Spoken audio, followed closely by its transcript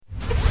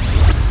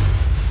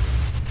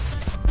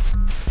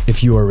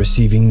If you are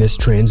receiving this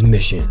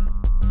transmission,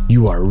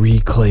 you are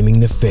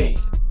reclaiming the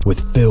faith with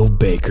Phil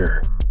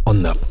Baker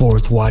on the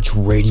Fourth Watch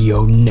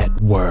Radio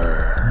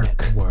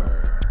Network.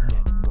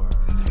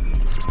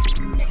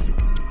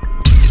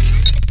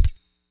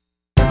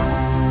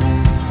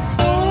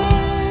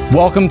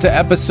 Welcome to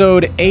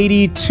episode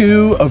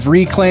 82 of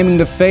Reclaiming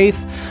the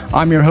Faith.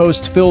 I'm your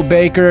host, Phil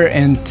Baker,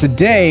 and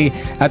today,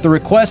 at the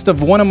request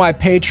of one of my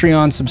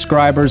Patreon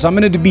subscribers, I'm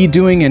going to be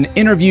doing an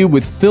interview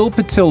with Phil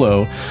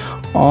Patillo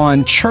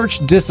on church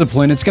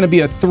discipline. It's going to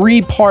be a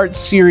 3-part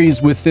series,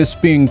 with this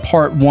being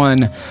part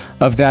 1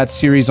 of that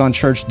series on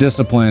church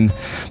discipline.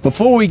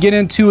 Before we get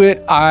into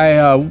it,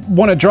 I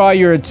want to draw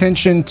your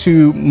attention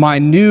to my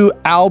new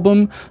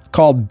album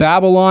called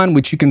Babylon,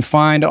 which you can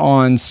find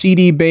on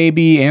CD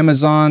Baby,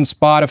 Amazon,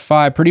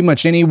 Spotify, pretty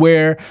much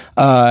anywhere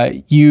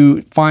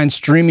you find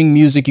streaming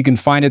music, you can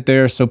find it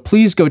there. So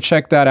please go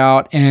check that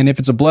out. And if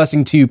it's a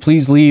blessing to you,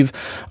 please leave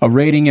a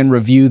rating and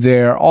review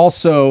there.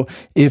 Also,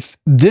 if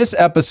this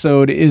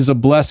episode is a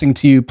blessing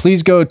to you,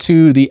 please go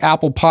to the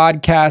Apple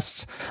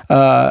Podcasts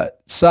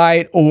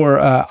site or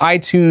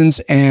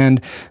iTunes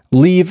and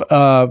leave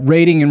a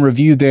rating and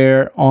review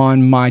there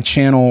on my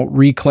channel,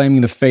 Reclaiming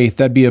the Faith.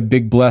 That'd be a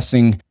big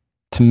blessing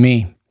to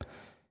me.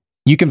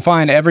 You can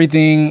find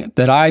everything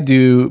that I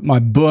do, my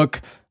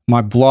book,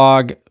 my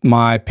blog,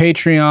 my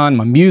Patreon,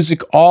 my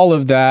music, all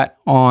of that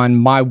on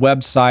my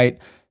website,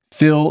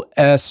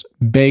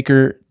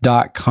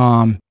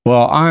 philsbaker.com.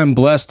 Well, I'm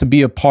blessed to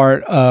be a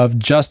part of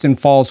Justin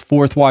Fall's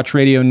Fourth Watch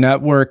Radio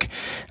Network,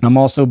 and I'm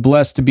also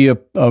blessed to be a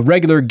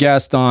regular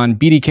guest on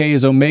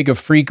BDK's Omega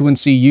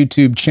Frequency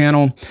YouTube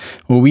channel,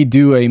 where we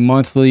do a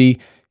monthly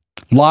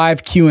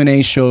live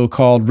Q&A show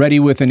called Ready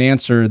with an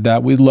Answer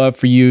that we'd love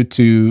for you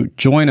to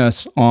join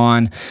us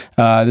on.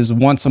 This is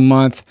once a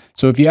month.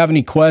 So if you have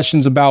any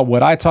questions about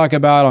what I talk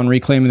about on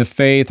Reclaiming the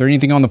Faith, or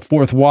anything on the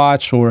Fourth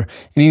Watch, or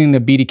anything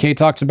that BDK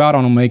talks about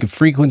on Omega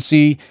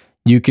Frequency,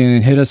 you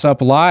can hit us up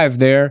live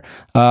there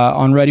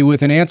on Ready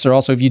with an Answer.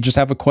 Also, if you just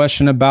have a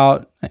question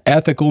about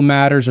ethical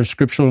matters or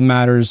scriptural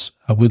matters,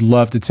 I would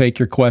love to take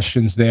your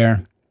questions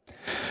there.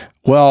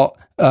 Well,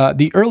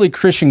 the early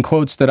Christian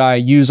quotes that I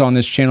use on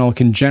this channel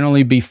can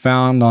generally be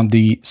found on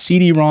the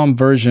CD-ROM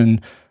version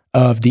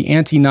of the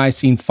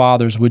Ante-Nicene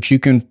Fathers, which you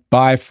can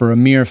buy for a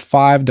mere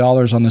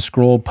 $5 on the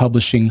Scroll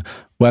Publishing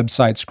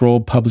website,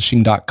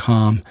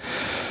 scrollpublishing.com.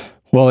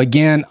 Well,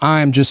 again,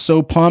 I'm just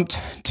so pumped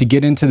to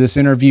get into this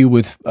interview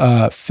with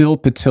Phil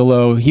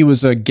Patillo. He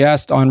was a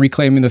guest on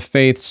Reclaiming the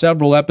Faith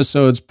several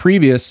episodes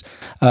previous.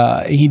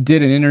 He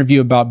did an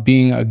interview about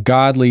being a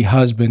godly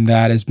husband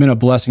that has been a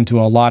blessing to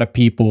a lot of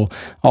people.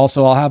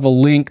 Also, I'll have a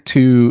link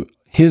to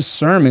his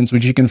sermons,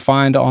 which you can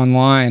find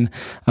online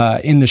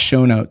in the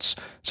show notes.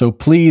 So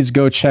please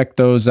go check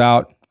those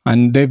out.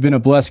 And they've been a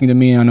blessing to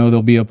me. I know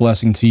they'll be a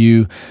blessing to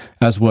you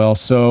as well.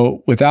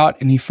 So without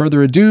any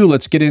further ado,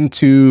 let's get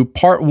into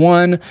part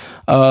 1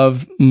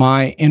 of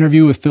my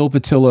interview with Phil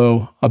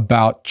Patillo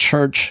about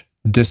church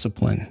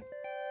discipline.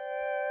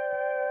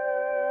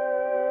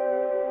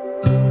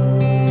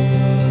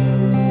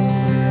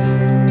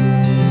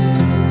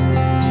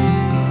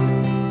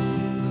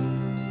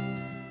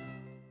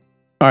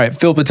 All right,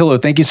 Phil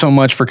Patillo, thank you so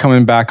much for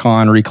coming back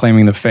on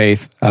Reclaiming the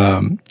Faith.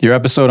 Your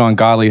episode on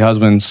godly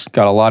husbands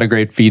got a lot of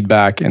great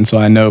feedback, and so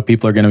I know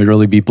people are going to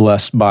really be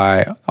blessed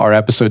by our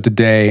episode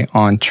today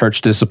on church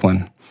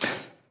discipline.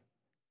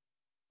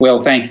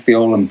 Well, thanks,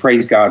 Phil, and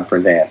praise God for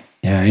that.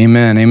 Yeah,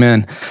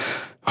 amen.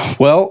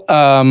 Well,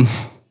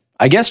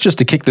 I guess just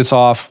to kick this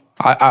off,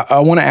 I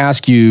want to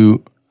ask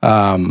you,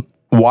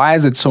 why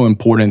is it so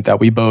important that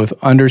we both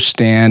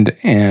understand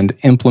and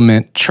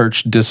implement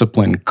church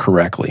discipline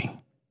correctly?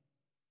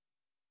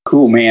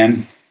 Cool,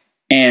 man.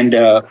 And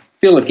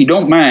Phil, if you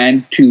don't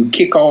mind, to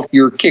kick off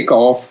your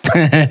kickoff,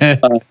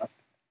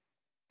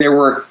 there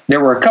were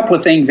a couple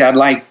of things I'd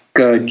like,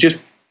 just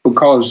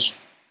because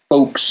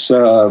folks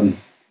haven't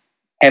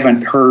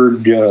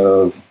heard,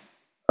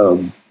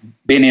 been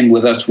in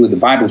with us with the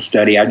Bible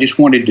study, I just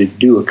wanted to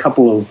do a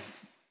couple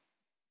of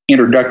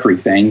introductory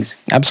things.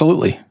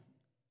 Absolutely.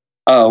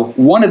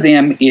 One of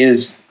them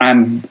is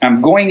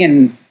I'm going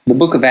in the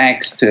book of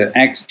Acts to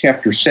Acts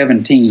chapter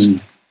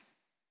 17.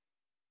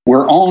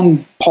 We're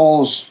on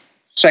Paul's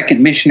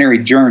second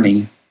missionary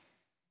journey.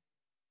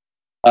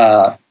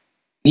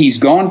 He's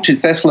gone to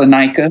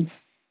Thessalonica,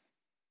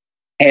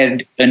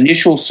 had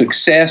initial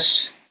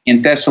success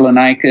in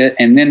Thessalonica,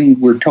 and then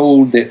we're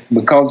told that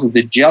because of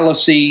the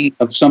jealousy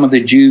of some of the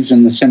Jews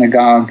in the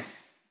synagogue,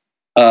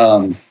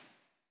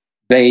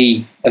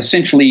 they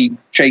essentially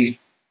chased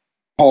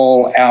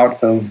Paul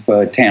out of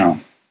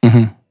town.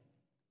 Mm-hmm.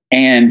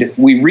 And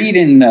we read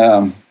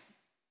in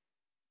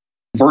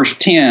verse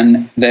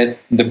 10 that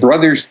the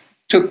brothers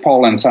took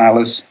Paul and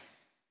Silas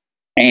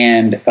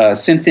and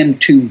sent them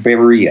to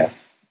Berea.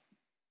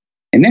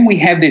 And then we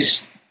have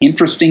this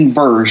interesting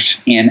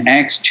verse in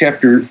Acts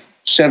chapter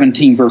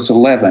 17, verse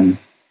 11.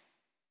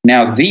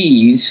 Now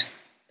these,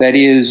 that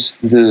is,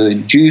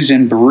 the Jews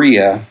in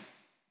Berea,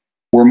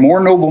 were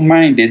more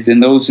noble-minded than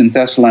those in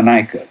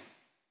Thessalonica.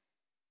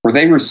 For For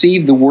they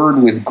received the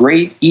word with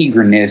great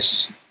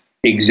eagerness,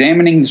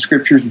 examining the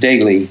scriptures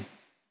daily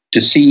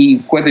to see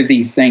whether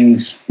these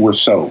things were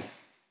so.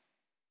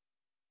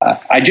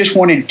 I just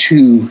wanted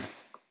to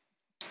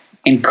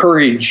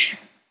encourage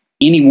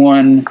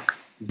anyone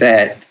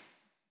that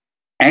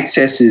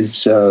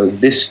accesses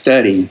this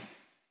study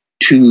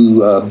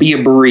to be a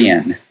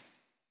Berean.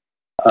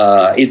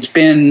 It's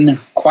been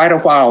quite a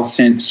while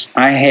since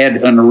I had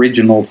an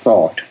original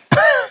thought.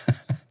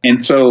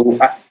 And so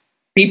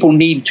people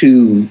need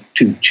to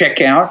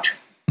check out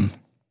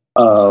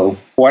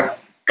what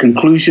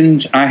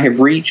conclusions I have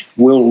reached.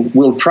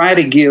 We'll try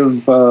to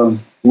give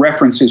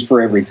references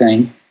for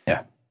everything.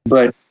 Yeah.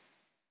 But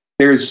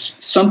there's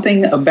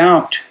something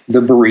about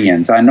the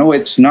Bereans. I know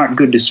it's not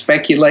good to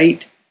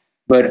speculate,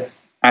 but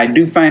I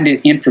do find it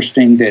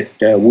interesting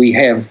that we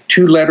have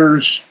two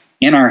letters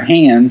in our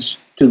hands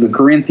to the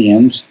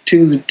Corinthians,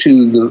 to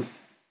the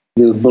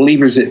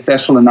believers at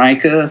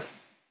Thessalonica.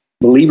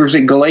 Believers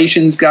at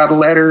Galatians got a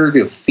letter.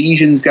 The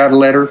Ephesians got a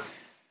letter.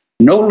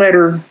 No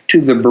letter to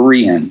the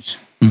Bereans.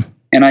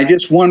 And I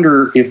just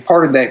wonder if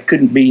part of that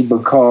couldn't be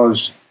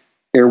because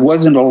there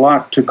wasn't a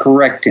lot to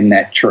correct in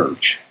that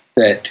church,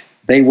 that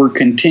they were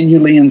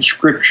continually in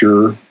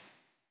Scripture,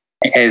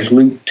 as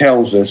Luke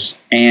tells us,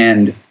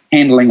 and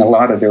handling a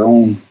lot of their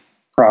own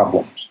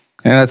problems.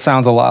 And that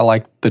sounds a lot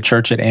like the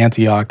church at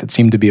Antioch that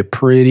seemed to be a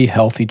pretty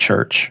healthy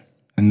church.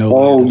 And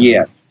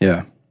yeah.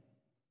 Yeah.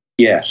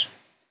 Yes.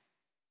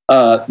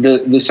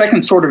 The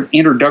second sort of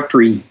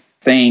introductory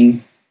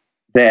thing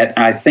that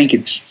I think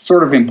it's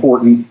sort of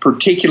important,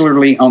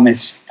 particularly on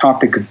this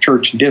topic of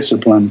church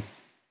discipline,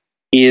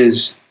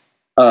 is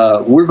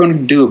we're going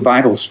to do a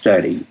Bible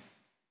study.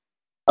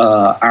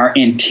 Our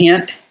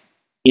intent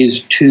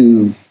is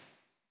to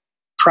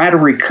try to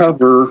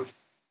recover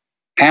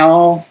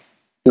how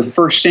the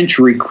first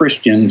century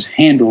Christians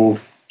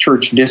handled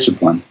church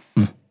discipline.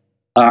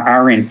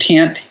 Our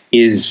intent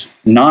is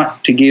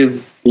not to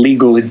give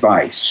legal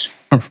advice.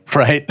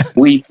 Right.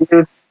 We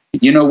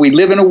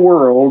live in a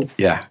world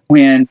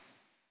when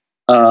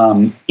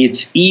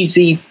it's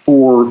easy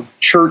for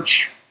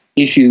church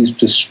issues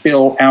to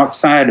spill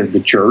outside of the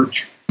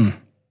church.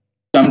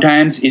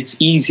 Sometimes it's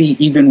easy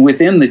even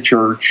within the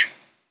church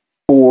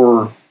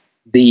for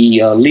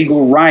the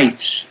legal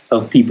rights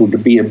of people to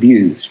be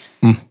abused.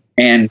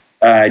 And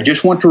I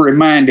just want to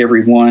remind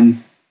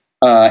everyone,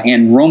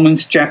 in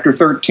Romans chapter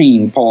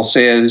 13, Paul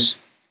says,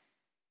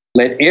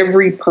 "Let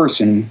every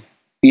person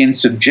be in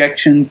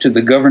subjection to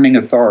the governing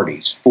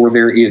authorities, for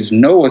there is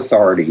no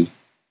authority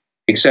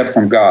except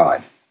from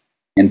God,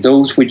 and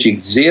those which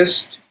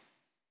exist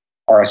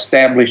are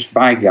established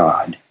by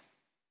God."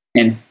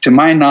 And to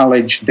my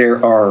knowledge,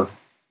 there are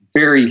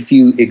very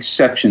few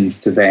exceptions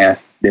to that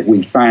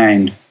we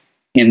find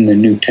in the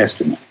New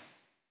Testament.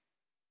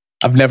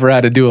 I've never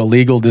had to do a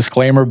legal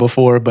disclaimer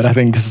before, but I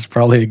think this is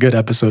probably a good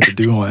episode to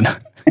do one.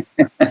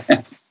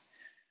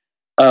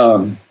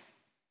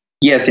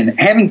 Yes, and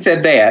having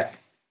said that,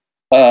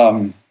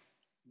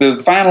 the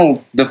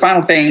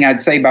final thing I'd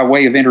say by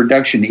way of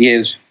introduction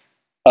is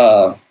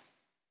a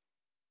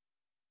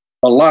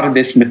lot of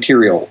this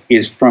material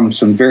is from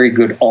some very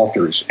good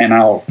authors, and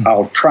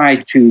I'll try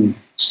to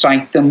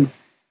cite them.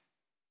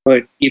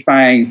 But if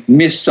I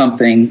miss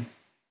something,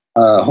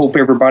 hope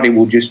everybody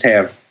will just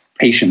have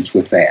patience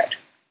with that.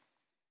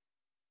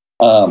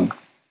 Now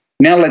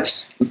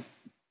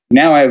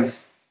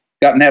I've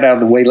gotten that out of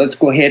the way. Let's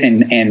go ahead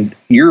and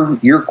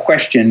your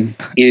question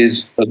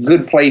is a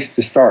good place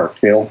to start,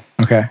 Phil.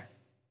 Okay.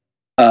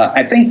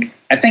 I think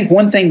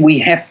one thing we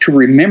have to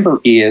remember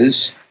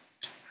is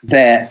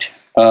that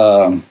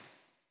not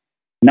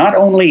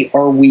only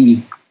are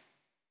we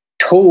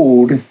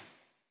told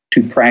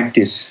to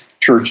practice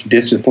church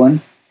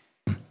discipline,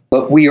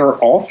 but we are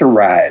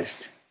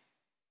authorized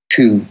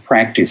to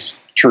practice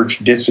church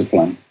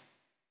discipline.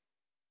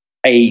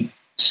 A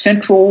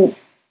central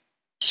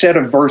set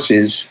of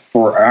verses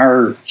for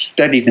our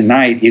study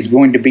tonight is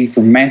going to be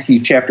from Matthew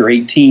chapter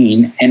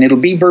 18, and it'll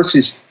be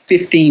verses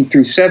 15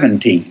 through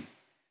 17.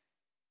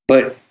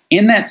 But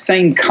in that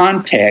same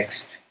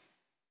context,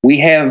 we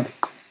have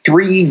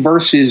 3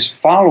 verses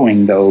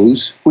following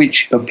those,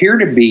 which appear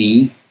to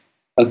be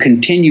a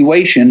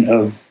continuation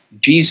of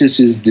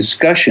Jesus'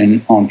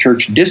 discussion on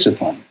church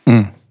discipline.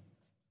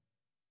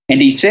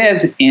 And he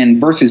says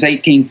in verses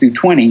 18 through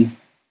 20,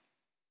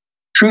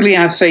 "Truly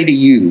I say to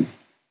you,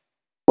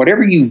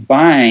 whatever you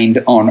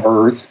bind on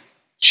earth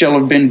shall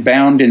have been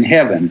bound in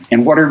heaven,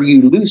 and whatever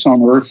you loose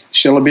on earth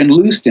shall have been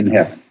loosed in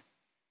heaven.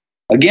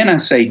 Again I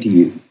say to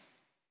you,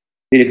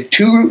 that if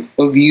 2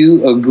 of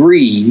you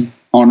agree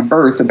on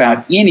earth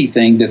about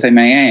anything that they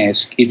may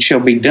ask, it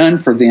shall be done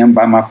for them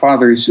by my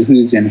Father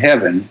who is in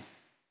heaven.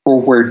 For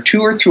where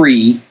 2 or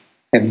 3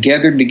 have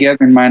gathered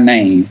together in my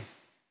name,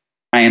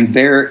 I am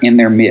there in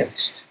their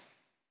midst."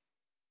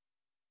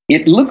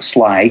 It looks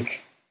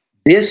like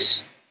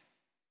this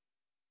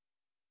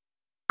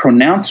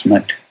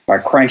pronouncement by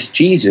Christ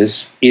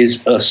Jesus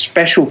is a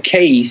special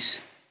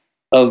case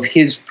of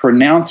his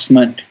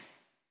pronouncement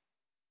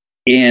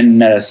in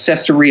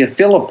Caesarea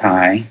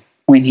Philippi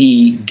when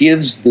he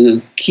gives the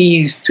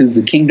keys to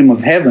the kingdom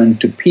of heaven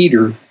to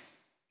Peter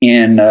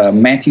in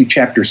Matthew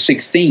chapter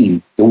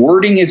 16. The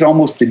wording is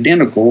almost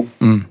identical,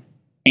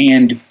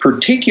 and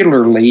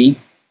particularly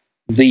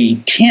the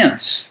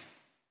tense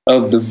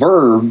of the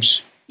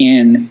verbs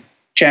in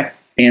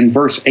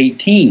verse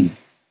 18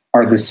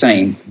 are the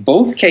same.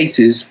 Both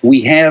cases,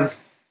 we have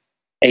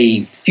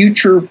a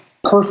future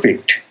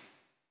perfect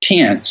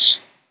tense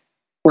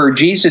where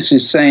Jesus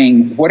is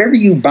saying, whatever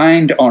you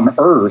bind on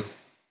earth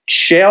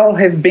shall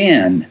have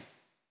been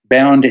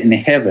bound in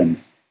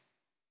heaven.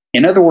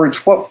 In other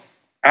words, what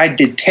I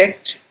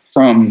detect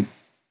from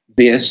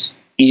this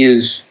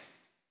is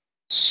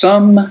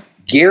some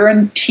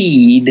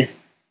guaranteed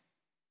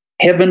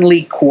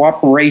heavenly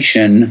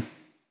cooperation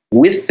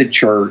with the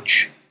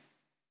church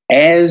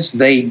as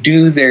they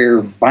do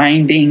their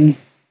binding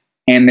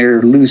and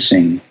their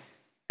loosing,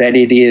 that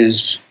it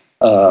is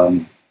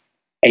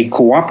a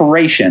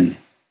cooperation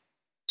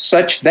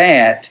such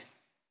that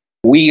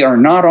we are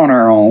not on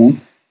our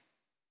own.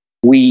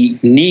 We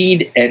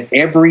need at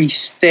every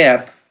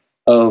step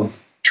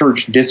of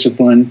church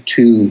discipline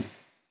to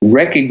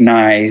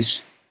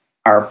recognize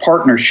our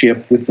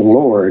partnership with the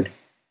Lord,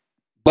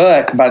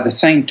 but by the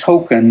same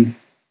token,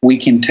 we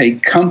can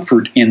take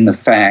comfort in the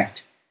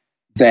fact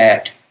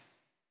that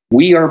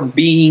we are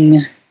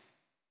being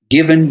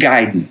given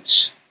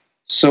guidance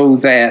so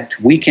that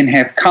we can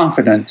have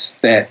confidence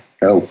that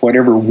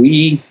whatever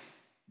we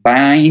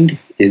bind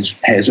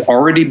has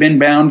already been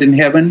bound in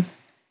heaven,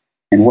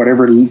 and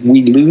whatever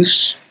we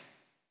loose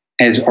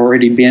has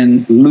already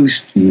been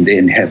loosed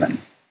in heaven.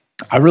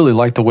 I really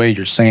like the way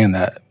you're saying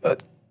that.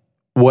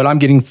 What I'm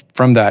getting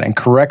from that, and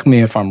correct me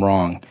if I'm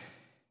wrong,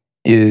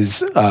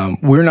 is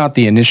we're not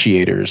the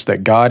initiators,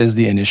 that God is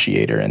the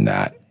initiator in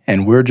that,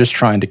 and we're just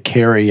trying to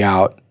carry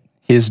out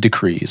his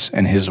decrees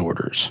and his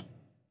orders.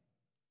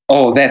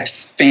 Oh,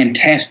 that's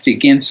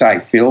fantastic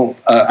insight, Phil.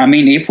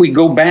 If we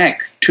go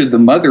back to the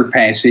mother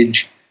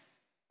passage,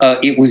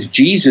 it was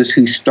Jesus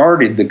who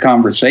started the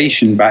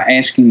conversation by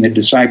asking the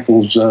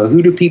disciples,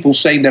 who do people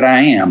say that I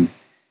am?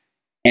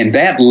 And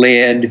that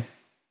led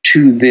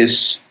to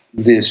this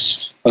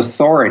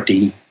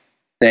authority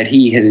that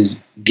he has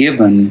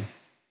given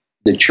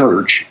the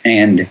church.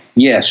 And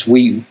yes,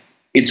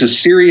 it's a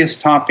serious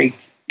topic,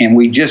 and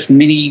we just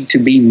need to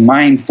be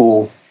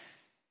mindful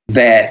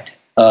that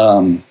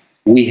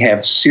we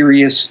have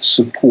serious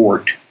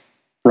support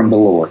from the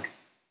Lord.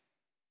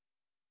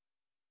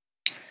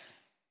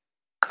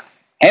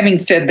 Having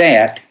said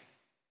that,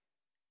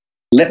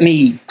 let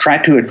me try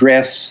to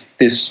address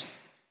this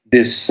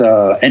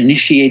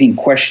initiating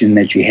question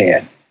that you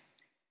had.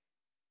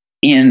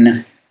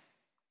 In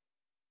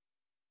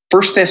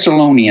 1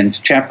 Thessalonians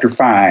chapter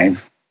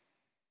 5,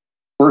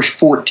 verse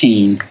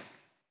 14,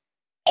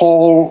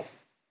 Paul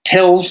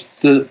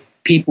tells the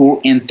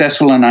people in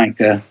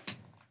Thessalonica,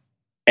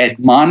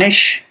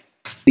 admonish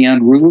the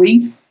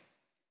unruly,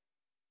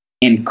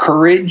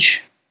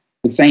 encourage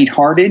the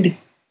faint-hearted,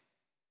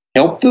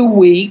 help the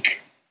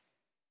weak,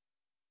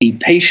 be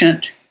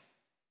patient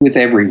with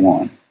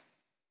everyone.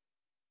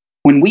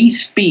 When we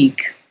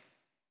speak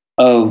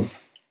of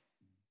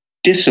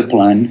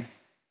discipline,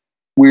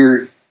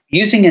 we're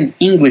using an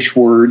English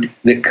word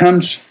that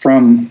comes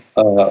from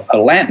a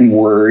Latin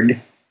word,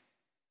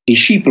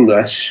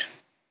 discipulus,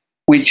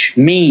 which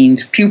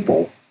means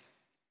pupil.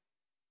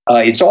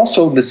 It's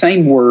also the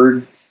same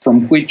word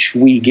from which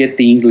we get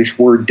the English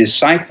word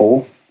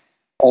disciple,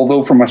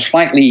 although from a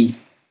slightly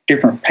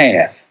different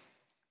path.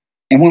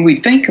 And when we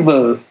think of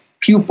a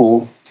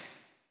pupil,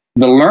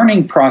 the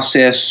learning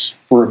process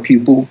for a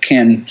pupil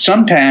can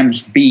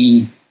sometimes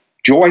be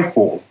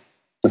joyful.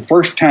 The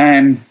first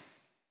time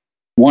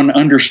one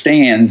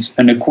understands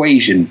an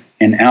equation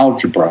in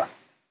algebra,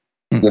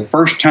 the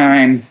first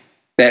time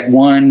that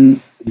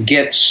one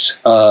gets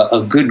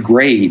a good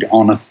grade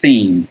on a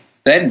theme,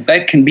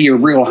 that can be a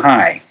real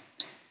high.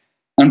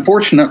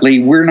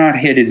 Unfortunately, we're not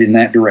headed in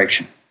that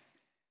direction.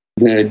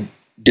 The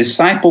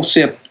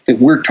discipleship that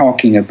we're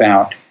talking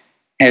about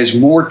has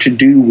more to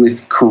do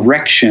with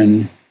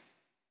correction,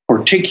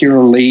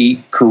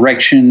 particularly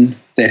correction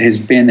that has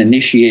been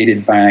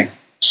initiated by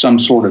some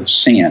sort of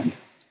sin.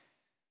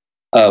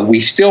 We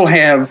still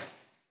have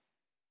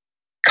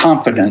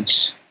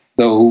confidence,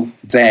 though,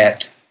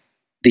 that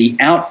the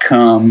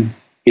outcome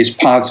is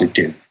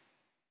positive.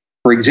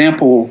 For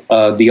example,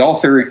 the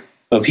author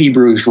of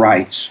Hebrews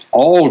writes,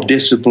 all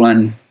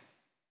discipline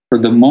for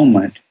the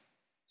moment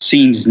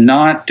seems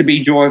not to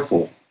be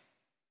joyful,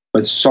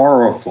 but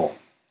sorrowful.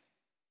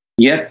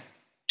 Yet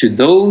to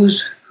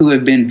those who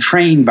have been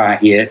trained by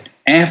it,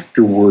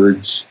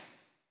 afterwards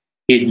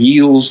it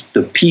yields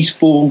the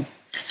peaceful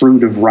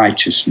fruit of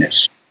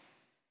righteousness.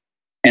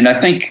 And I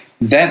think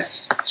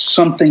that's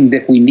something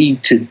that we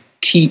need to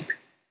keep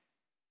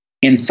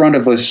in front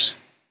of us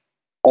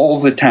all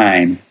the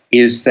time,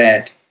 is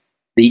that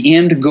the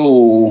end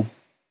goal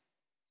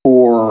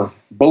for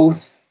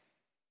both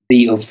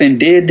the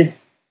offended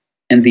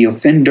and the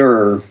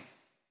offender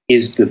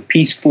is the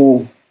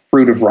peaceful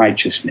fruit of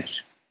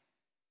righteousness.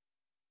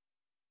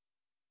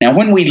 Now,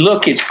 when we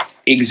look at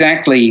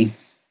exactly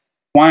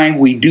why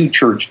we do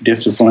church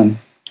discipline.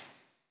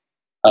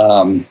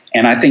 And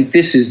I think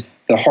this is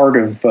the heart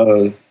of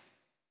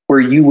where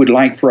you would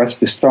like for us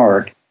to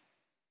start.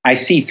 I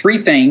see three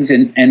things,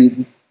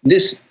 and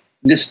these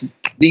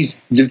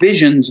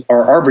divisions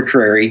are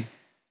arbitrary.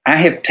 I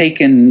have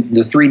taken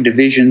the three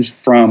divisions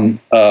from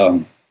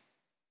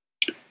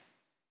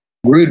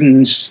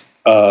Gruden's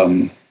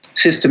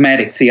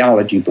systematic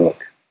theology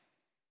book.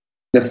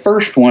 The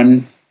first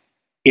one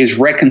is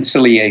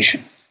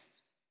reconciliation.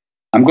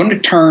 I'm going to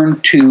turn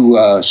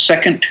to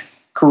 2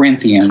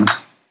 Corinthians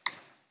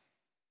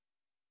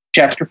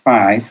chapter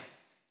 5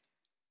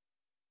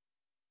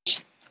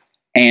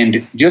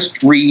 and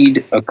just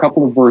read a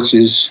couple of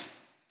verses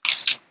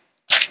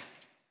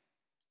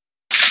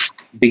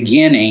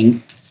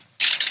beginning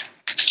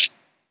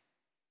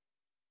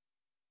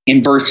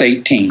in verse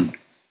 18.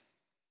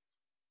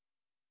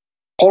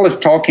 Paul is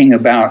talking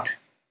about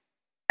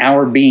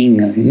our being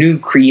new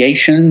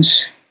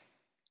creations,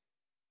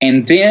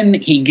 and then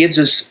he gives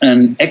us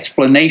an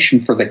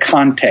explanation for the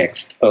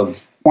context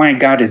of why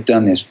God has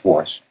done this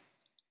for us.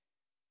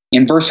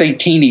 In verse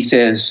 18, he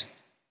says,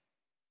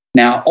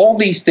 "Now all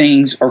these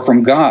things are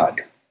from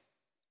God,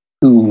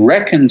 who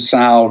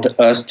reconciled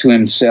us to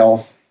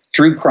himself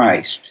through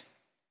Christ,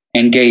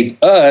 and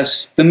gave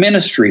us the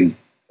ministry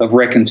of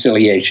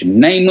reconciliation,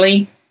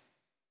 namely,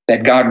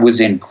 that God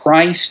was in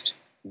Christ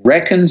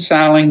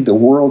reconciling the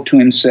world to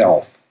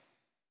himself,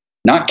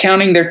 not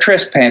counting their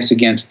trespass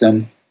against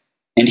them,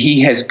 and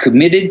he has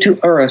committed to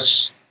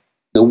us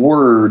the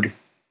word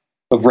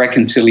of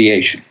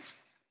reconciliation."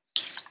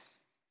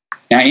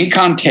 Now, in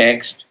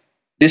context,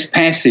 this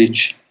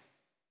passage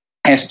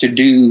has to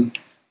do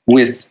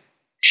with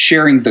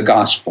sharing the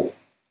gospel,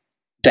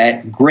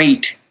 that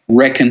great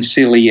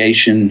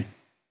reconciliation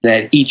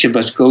that each of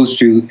us goes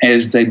through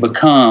as they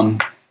become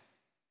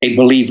a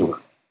believer.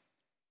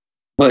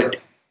 But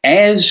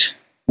as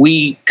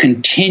we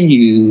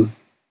continue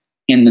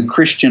in the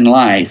Christian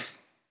life,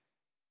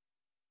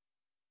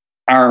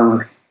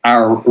 our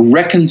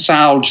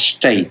reconciled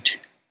state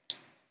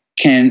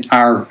can,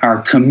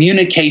 our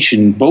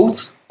communication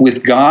both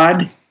with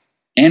God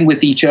and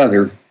with each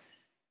other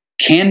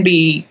can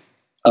be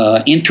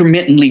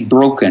intermittently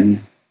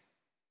broken,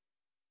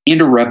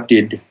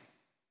 interrupted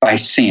by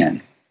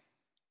sin.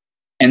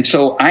 And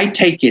so I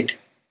take it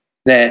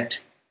that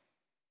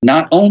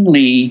not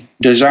only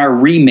does our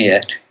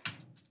remit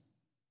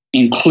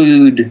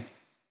include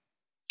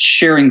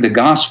sharing the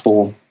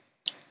gospel,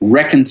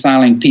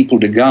 reconciling people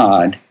to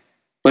God,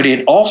 but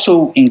it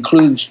also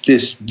includes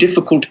this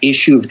difficult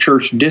issue of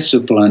church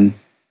discipline,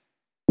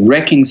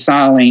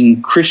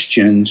 reconciling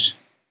Christians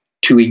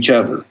to each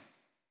other.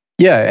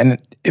 Yeah, and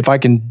if I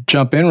can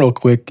jump in real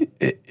quick,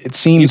 it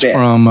seems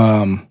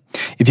from,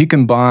 if you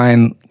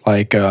combine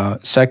like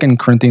 2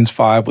 Corinthians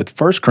 5 with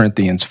 1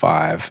 Corinthians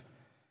 5,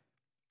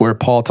 where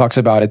Paul talks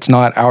about it's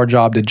not our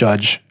job to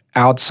judge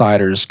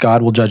outsiders,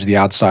 God will judge the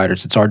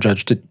outsiders. It's our job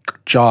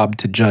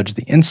to judge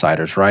the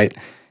insiders, right?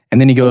 And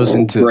then he goes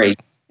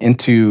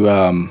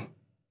into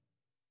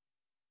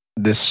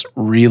this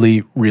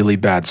really, really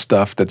bad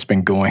stuff that's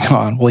been going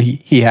on. Well,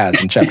 he has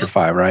in chapter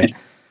 5, right?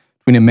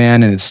 Between a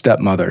man and his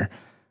stepmother.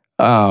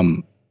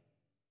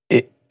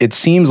 It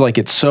seems like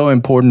it's so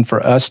important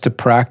for us to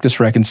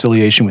practice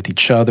reconciliation with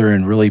each other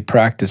and really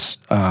practice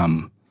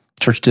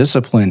church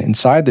discipline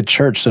inside the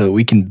church so that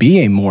we can be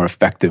a more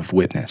effective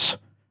witness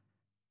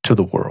to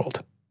the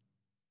world.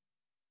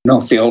 No,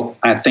 Phil,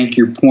 I think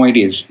your point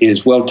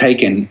is well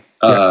taken.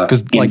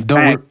 Because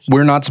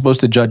we're not supposed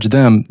to judge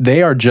them,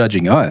 they are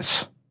judging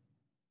us.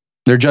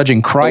 They're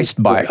judging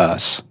Christ by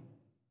us.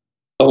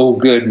 Oh,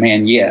 good,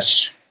 man.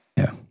 Yes.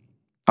 Yeah.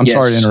 I'm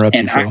sorry to interrupt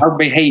you, Phil.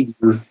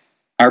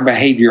 Our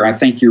behavior, I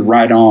think you're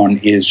right on,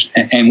 is,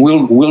 and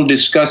we'll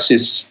discuss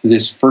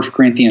this 1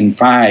 Corinthians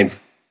 5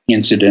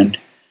 incident,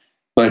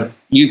 but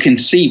you can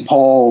see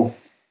Paul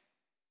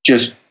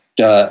just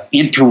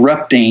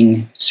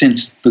interrupting,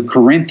 since the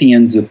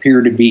Corinthians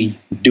appear to be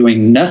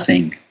doing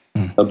nothing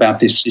about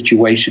this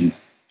situation,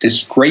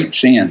 this great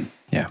sin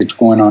that's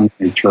going on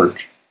in the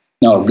church.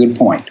 No, good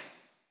point.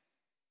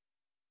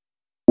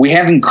 We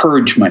have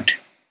encouragement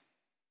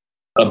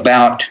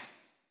about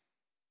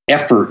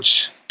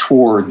efforts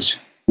towards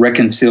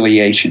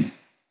reconciliation.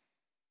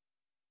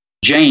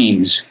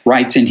 James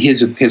writes in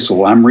his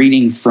epistle, I'm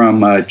reading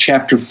from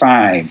chapter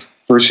 5,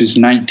 verses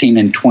 19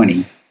 and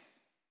 20.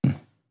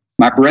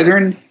 "My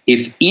brethren,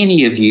 if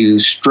any of you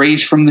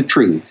strays from the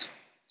truth,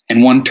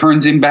 and one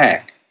turns him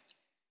back,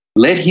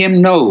 let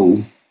him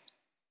know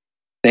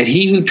that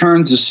he who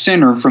turns a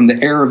sinner from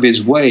the error of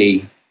his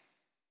way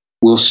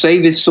will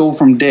save his soul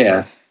from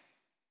death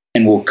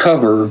and will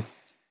cover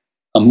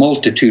a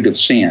multitude of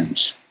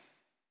sins."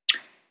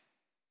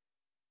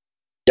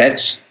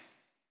 That's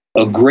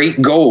a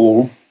great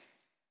goal.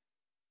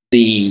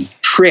 The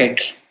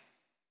trick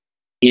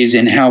is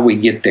in how we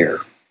get there.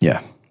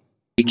 Yeah.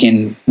 We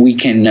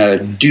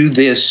can do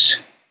this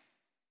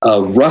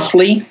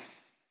roughly,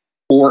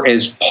 or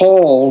as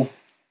Paul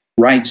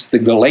writes the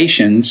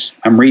Galatians,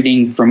 I'm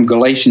reading from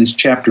Galatians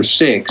chapter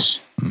 6,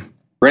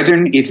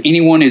 Brethren, if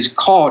anyone is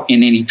caught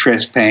in any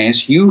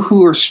trespass, you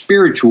who are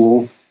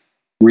spiritual,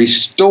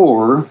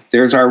 restore,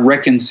 there's our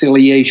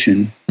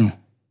reconciliation,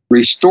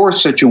 restore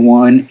such a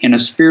one in a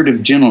spirit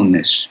of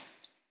gentleness,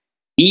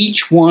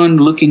 each one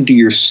looking to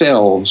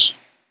yourselves,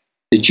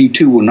 that you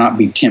too will not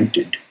be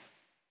tempted.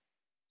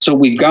 So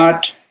we've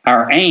got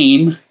our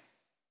aim,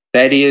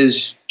 that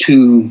is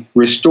to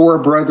restore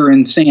a brother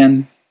in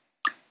sin.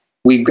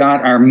 We've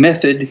got our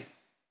method,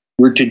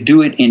 we're to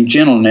do it in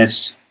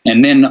gentleness.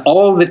 And then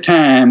all the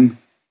time,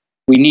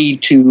 we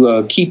need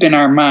to keep in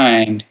our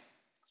mind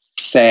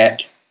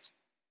that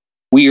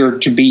we are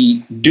to be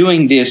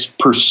doing this,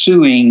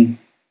 pursuing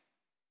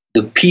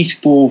the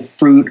peaceful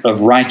fruit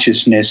of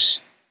righteousness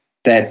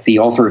that the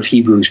author of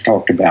Hebrews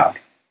talked about.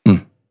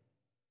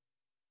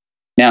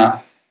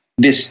 Now,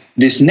 this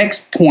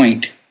next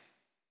point,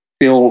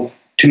 Phil,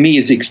 to me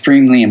is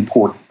extremely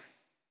important.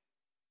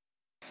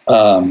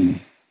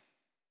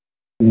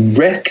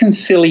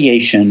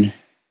 Reconciliation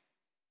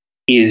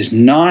is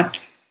not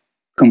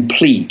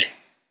complete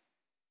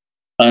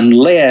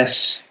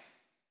unless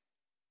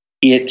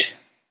it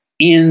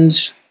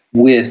ends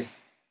with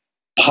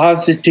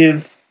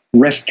positive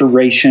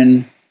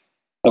restoration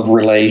of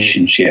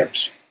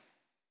relationships.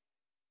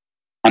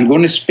 I'm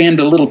going to spend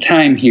a little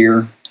time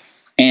here,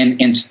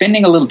 and in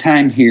spending a little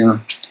time here,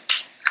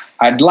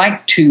 I'd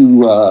like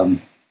to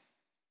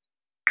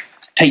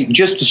take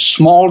just a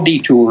small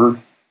detour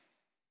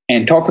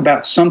and talk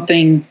about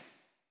something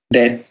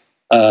that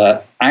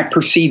I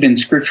perceive in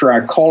Scripture.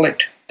 I call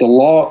it the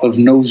law of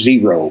no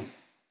zero.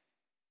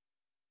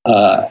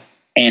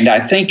 And I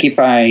think if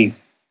I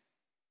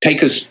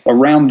take us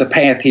around the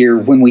path here,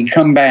 when we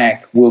come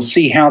back, we'll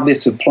see how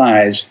this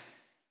applies.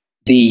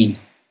 The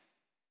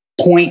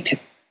point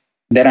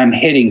that I'm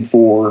heading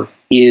for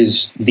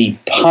is the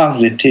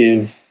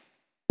positive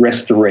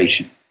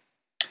restoration.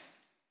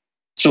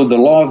 So the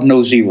law of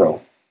no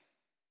zero.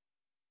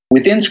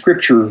 Within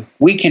Scripture,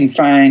 we can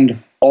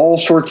find all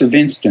sorts of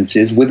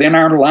instances. Within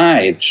our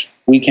lives,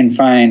 we can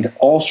find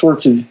all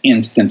sorts of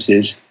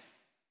instances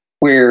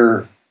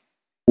where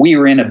we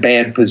are in a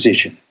bad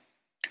position.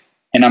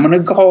 And I'm going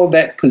to call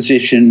that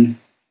position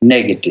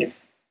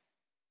negative.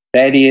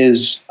 That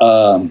is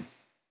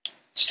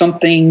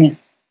something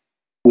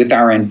with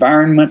our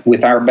environment,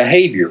 with our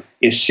behavior,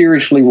 is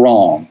seriously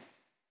wrong.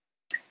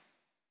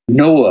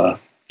 Noah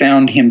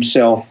found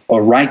himself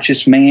a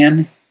righteous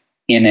man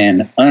in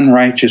an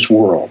unrighteous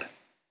world.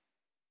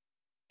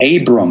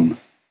 Abram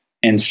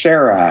and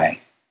Sarai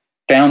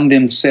found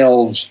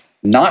themselves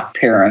not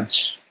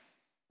parents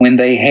when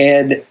they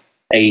had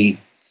a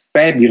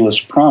fabulous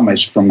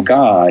promise from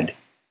God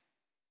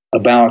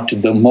about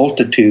the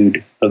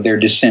multitude of their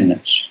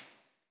descendants.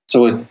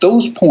 So at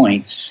those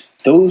points,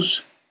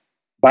 those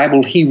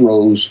Bible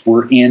heroes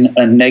were in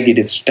a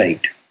negative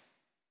state.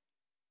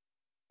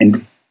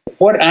 And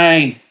what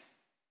I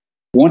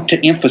want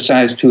to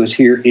emphasize to us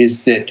here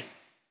is that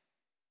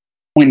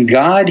when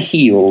God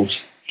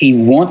heals, He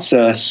wants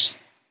us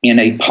in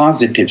a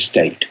positive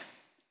state.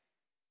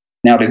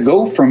 Now, to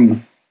go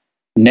from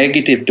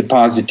negative to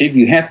positive,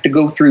 you have to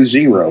go through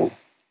zero.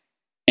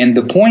 And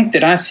the point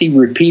that I see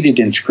repeated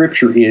in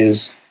Scripture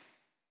is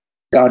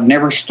God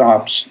never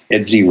stops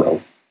at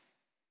zero.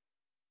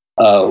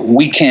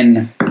 We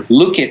can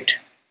look at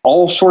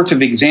all sorts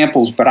of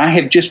examples, but I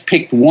have just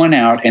picked one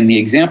out, and the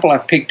example I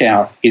picked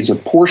out is a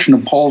portion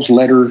of Paul's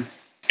letter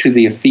to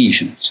the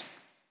Ephesians.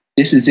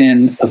 This is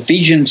in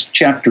Ephesians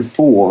chapter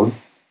 4,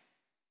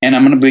 and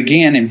I'm going to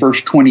begin in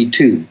verse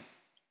 22.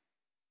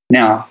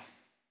 Now,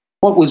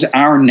 what was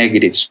our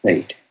negative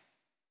state?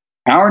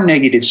 Our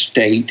negative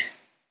state,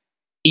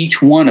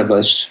 each one of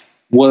us,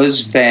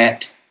 was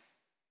that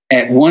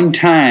at one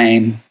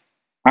time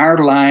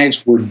our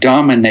lives were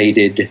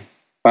dominated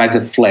by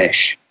the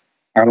flesh.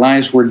 Our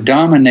lives were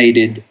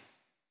dominated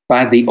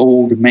by the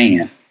old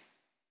man.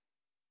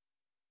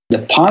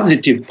 The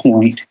positive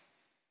point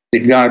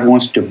that God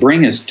wants to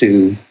bring us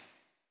to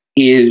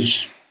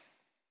is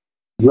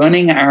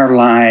running our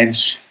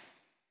lives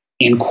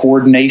in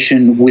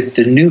coordination with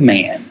the new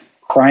man,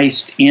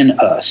 Christ in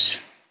us.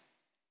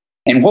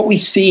 And what we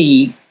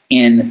see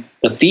in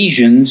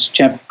Ephesians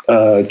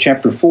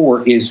chapter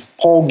 4 is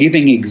Paul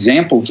giving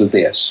examples of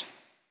this.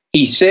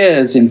 He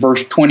says in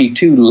verse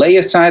 22, lay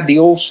aside the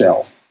old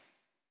self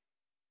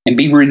and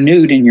be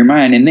renewed in your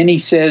mind. And then he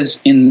says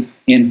in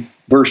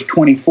verse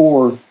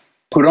 24,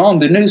 put on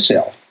the new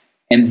self.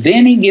 And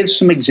then he gives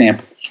some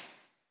examples.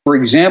 For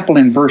example,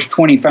 in verse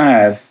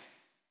 25,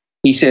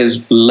 he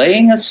says,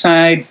 laying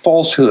aside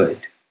falsehood.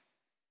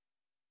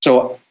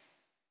 So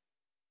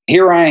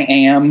here I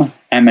am,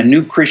 I'm a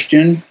new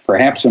Christian,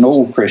 perhaps an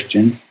old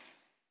Christian,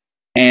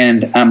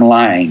 and I'm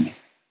lying.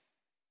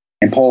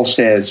 And Paul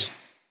says,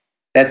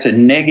 that's a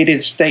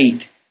negative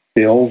state,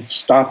 Phil,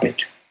 stop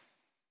it.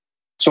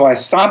 So I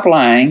stop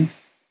lying.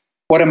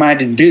 What am I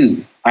to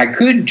do? I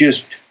could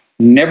just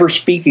never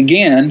speak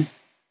again.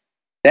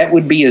 That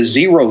would be a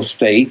zero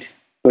state,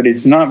 but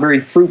it's not very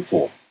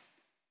fruitful.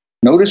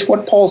 Notice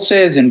what Paul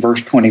says in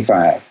verse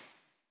 25.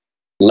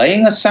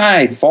 Laying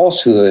aside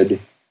falsehood,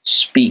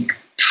 speak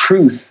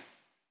truth,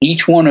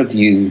 each one of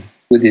you,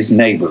 with his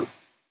neighbor.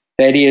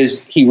 That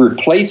is, he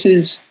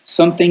replaces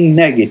something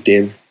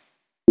negative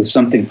with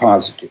something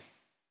positive.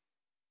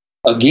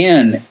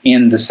 Again,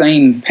 in the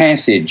same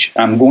passage,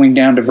 I'm going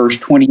down to verse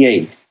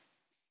 28.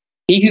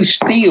 He who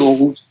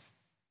steals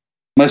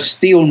must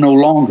steal no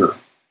longer.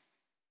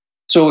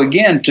 So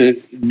again,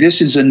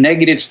 this is a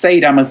negative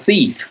state. I'm a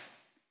thief.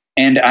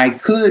 And I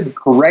could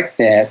correct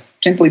that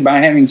simply by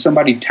having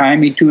somebody tie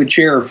me to a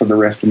chair for the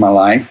rest of my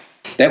life.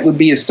 That would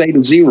be a state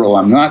of zero.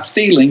 I'm not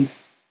stealing.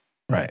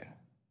 Right.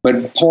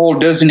 But Paul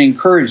doesn't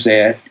encourage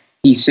that.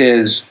 He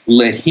says,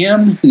 let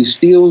him who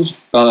steals,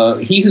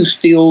 he who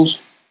steals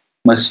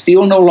must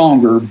steal no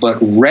longer, but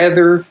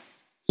rather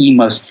he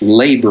must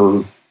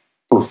labor,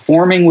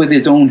 performing with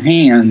his own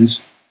hands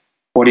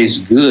what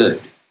is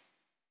good,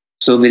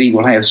 so that he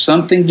will have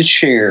something to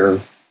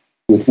share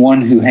with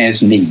one who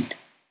has need.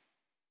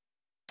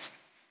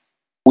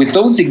 With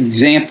those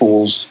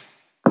examples,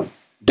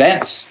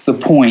 that's the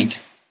point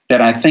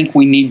that I think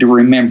we need to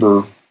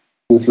remember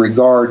with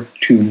regard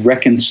to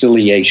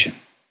reconciliation.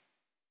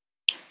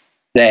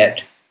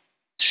 That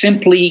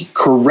simply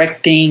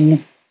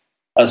correcting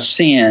a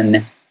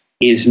sin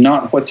is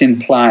not what's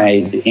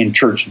implied in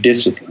church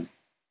discipline.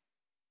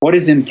 What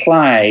is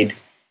implied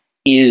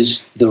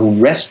is the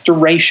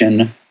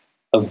restoration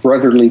of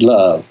brotherly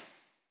love,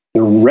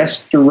 the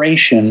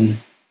restoration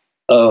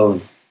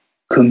of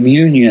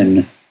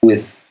communion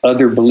with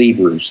other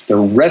believers, the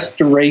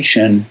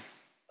restoration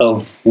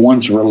of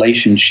one's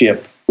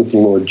relationship with the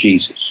Lord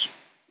Jesus.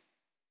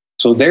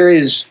 So there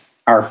is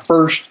our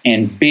first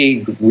and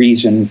big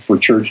reason for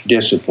church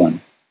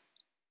discipline.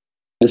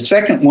 The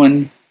second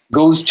one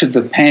goes to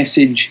the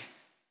passage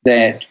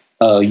that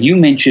you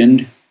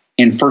mentioned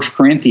in 1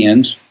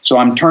 Corinthians. So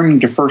I'm turning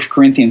to 1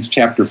 Corinthians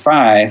chapter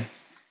 5.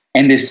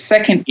 And this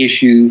second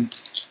issue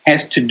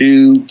has to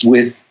do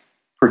with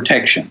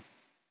protection.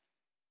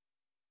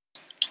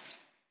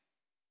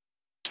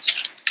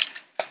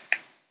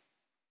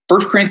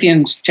 First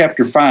Corinthians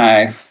chapter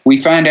 5, we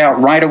find out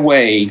right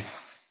away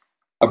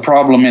a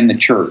problem in the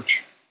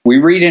church. We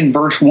read in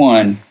verse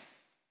 1,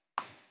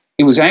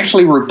 it was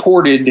actually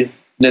reported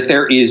that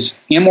there is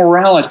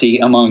immorality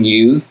among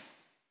you,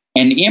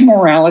 and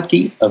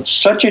immorality of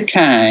such a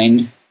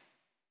kind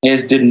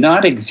as did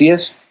not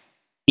exist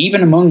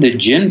even among the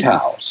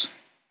Gentiles,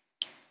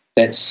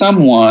 that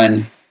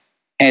someone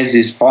has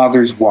his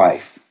father's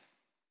wife.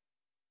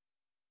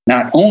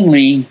 Not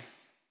only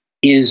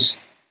is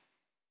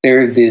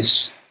there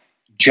this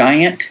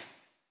giant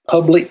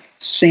public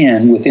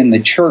sin within the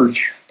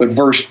church, but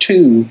verse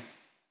 2,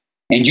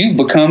 and you've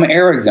become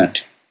arrogant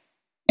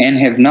and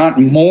have not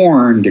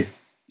mourned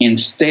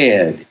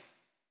instead,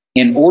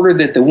 in order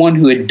that the one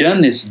who had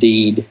done this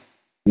deed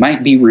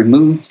might be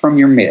removed from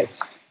your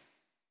midst.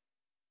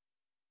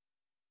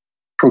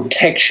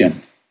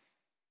 Protection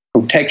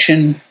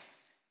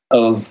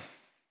of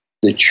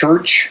the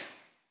church,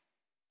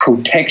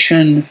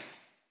 protection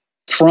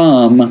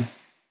from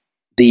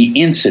the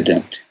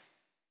incident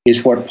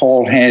is what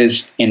Paul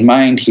has in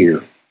mind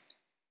here.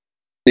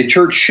 The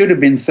church should have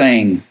been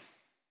saying,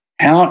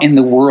 how in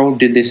the world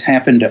did this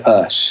happen to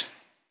us?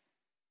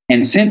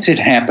 And since it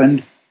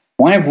happened,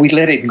 why have we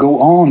let it go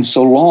on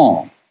so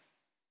long?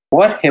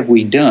 What have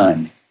we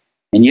done?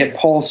 And yet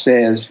Paul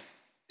says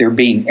they're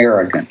being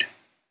arrogant.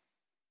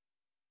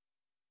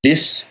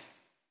 This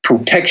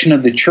protection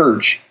of the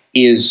church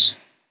is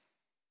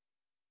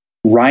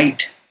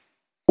right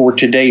for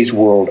today's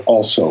world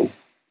also.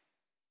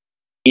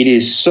 It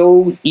is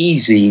so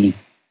easy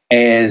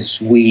as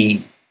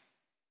we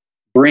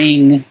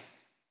bring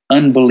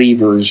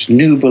unbelievers,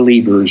 new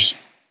believers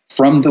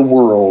from the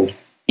world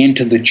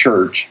into the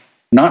church,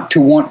 not to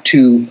want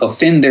to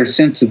offend their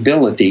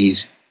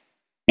sensibilities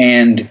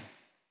and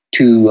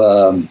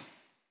to,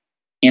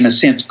 in a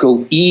sense,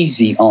 go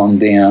easy on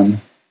them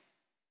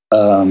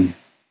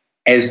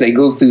as they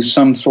go through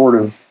some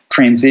sort of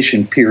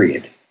transition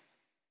period.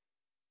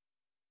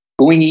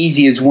 Going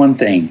easy is one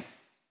thing.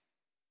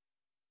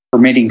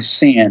 Permitting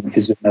sin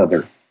is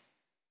another.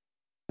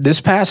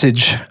 This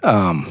passage,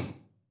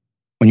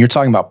 when you're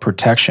talking about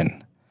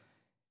protection,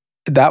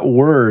 that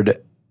word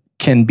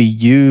can be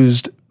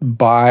used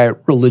by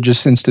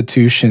religious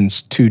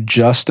institutions to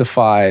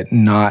justify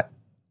not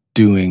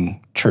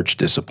doing church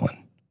discipline.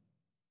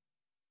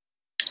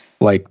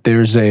 Like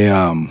there's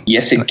a...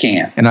 yes, it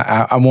can. And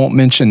I won't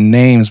mention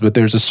names, but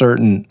there's a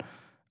certain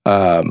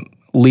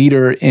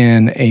leader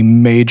in a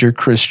major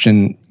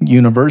Christian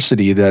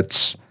university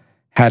that's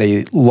had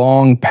a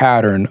long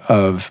pattern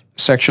of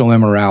sexual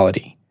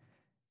immorality.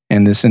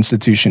 And this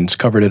institution's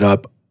covered it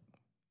up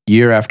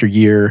year after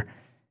year.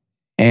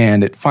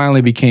 And it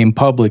finally became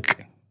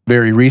public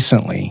very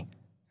recently.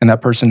 And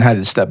that person had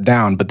to step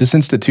down. But this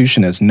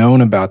institution has known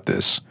about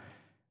this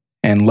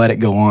and let it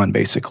go on,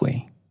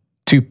 basically,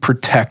 to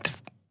protect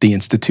the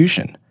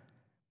institution.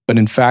 But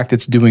in fact,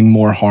 it's doing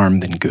more harm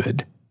than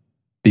good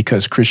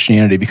because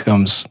Christianity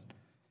becomes,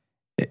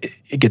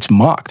 it gets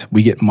mocked.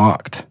 We get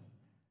mocked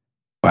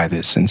by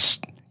this. And,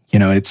 you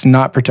know, it's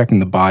not protecting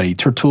the body.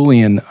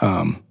 Tertullian,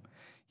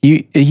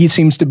 he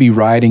seems to be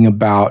writing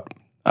about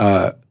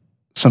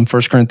some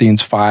 1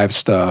 Corinthians 5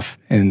 stuff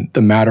and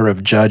the matter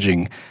of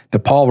judging that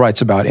Paul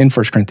writes about in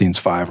 1 Corinthians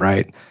 5,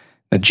 right?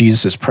 That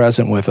Jesus is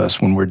present with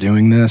us when we're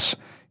doing this.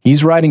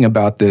 He's writing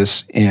about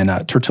this in,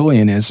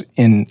 Tertullian is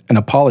in an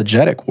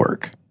apologetic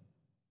work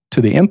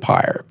to the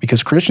empire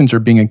because Christians are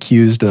being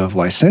accused of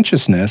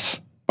licentiousness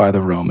by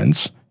the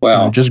Romans.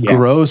 Well,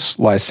 gross,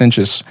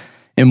 licentious,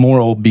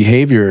 immoral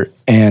behavior.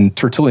 And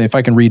Tertullian, if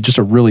I can read just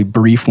a really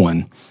brief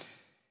one,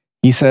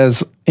 he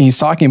says, and he's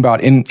talking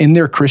about in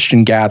their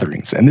Christian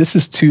gatherings, and this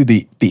is to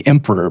the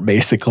emperor,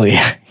 basically.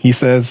 He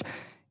says,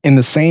 in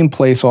the same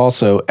place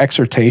also,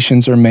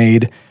 exhortations are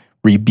made,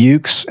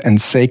 rebukes and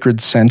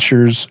sacred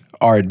censures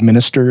are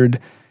administered.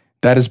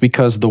 That is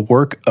because the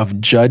work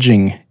of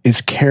judging is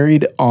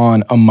carried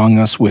on among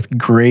us with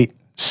great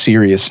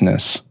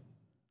seriousness.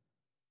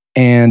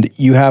 And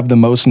you have the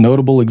most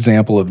notable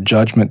example of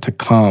judgment to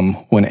come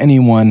when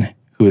anyone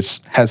who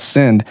has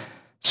sinned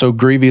so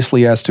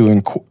grievously as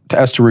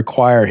to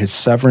require his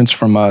severance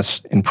from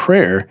us in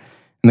prayer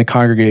in the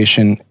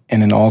congregation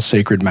and in all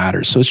sacred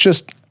matters. So it's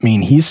just,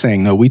 he's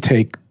saying, no, we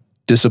take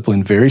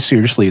discipline very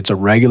seriously. It's a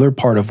regular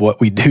part of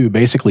what we do,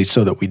 basically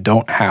so that we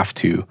don't have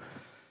to,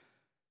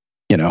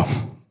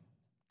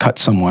 cut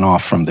someone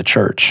off from the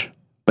church.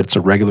 But it's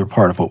a regular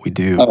part of what we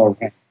do. Oh,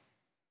 okay.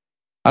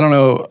 I don't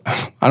know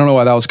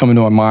why that was coming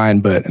to my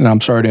mind, and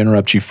I'm sorry to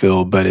interrupt you,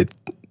 Phil, but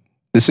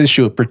this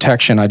issue of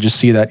protection, I just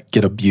see that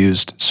get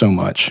abused so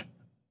much.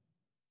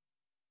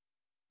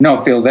 No,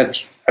 Phil,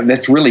 that's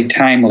really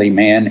timely,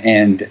 man.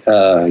 And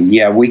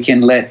we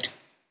can let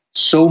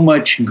so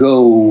much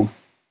go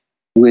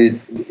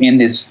in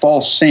this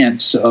false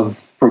sense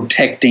of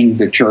protecting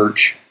the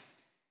church.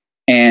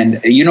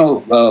 And,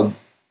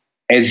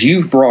 as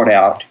you've brought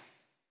out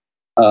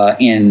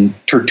in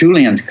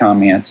Tertullian's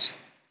comments,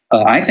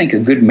 I think a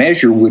good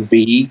measure would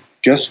be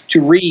just to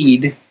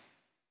read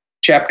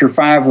chapter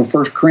 5 of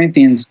 1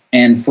 Corinthians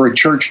and for a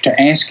church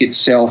to ask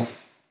itself,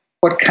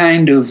 what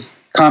kind of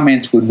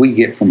comments would we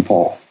get from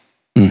Paul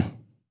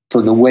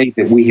for the way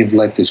that we have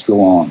let this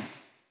go on?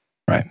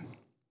 Right.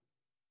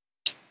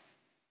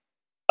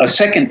 A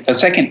second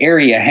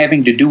area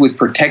having to do with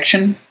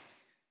protection,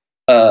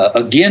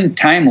 again,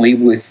 timely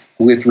with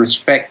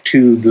respect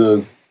to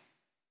the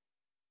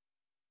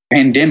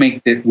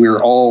pandemic that we're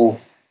all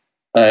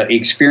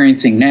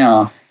experiencing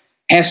now,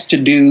 has to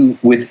do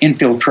with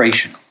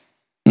infiltration.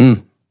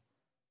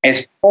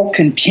 As Paul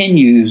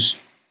continues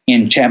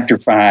in chapter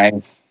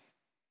 5,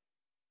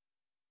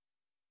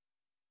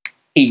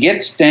 he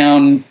gets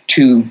down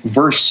to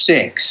verse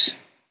 6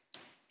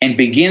 and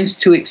begins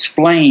to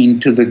explain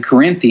to the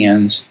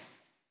Corinthians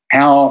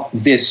how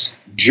this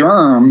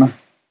germ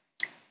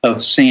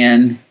of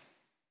sin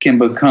can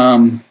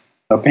become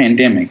a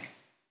pandemic.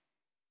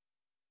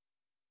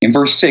 In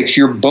verse 6,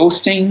 your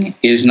boasting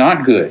is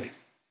not good.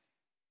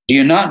 Do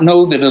you not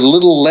know that a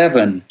little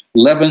leaven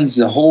leavens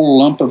the whole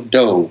lump of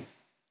dough?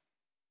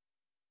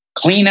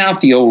 Clean out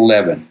the old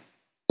leaven,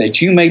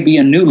 that you may be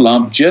a new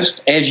lump,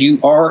 just as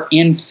you are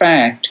in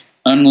fact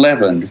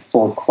unleavened.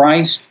 For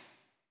Christ,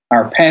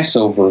 our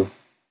Passover,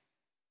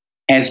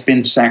 has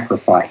been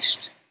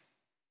sacrificed.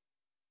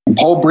 And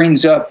Paul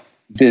brings up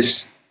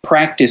this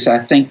practice, I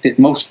think, that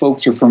most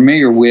folks are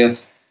familiar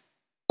with,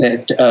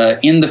 that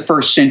in the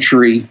first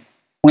century,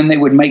 when they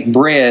would make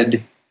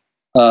bread,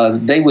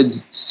 they would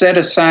set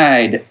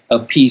aside a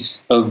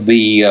piece of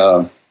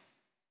the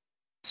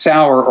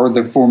sour or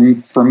the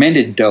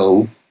fermented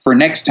dough for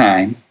next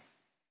time.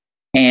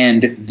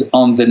 And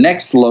on the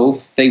next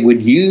loaf, they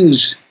would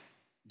use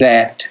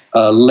that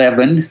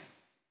leaven,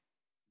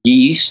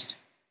 yeast,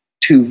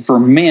 to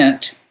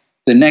ferment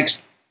the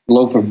next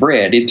loaf of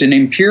bread. It's an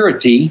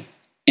impurity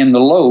in the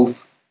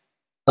loaf,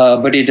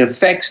 but it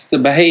affects the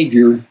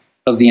behavior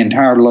of the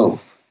entire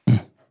loaf.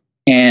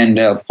 And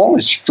Paul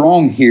is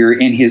strong here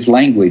in his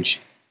language.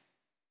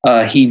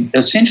 He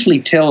essentially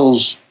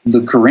tells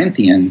the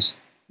Corinthians,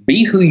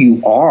 be who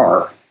you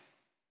are.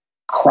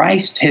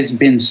 Christ has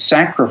been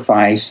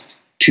sacrificed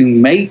to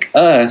make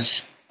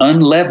us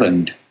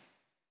unleavened.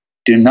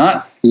 Do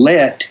not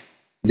let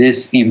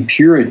this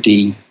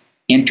impurity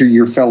enter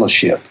your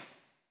fellowship.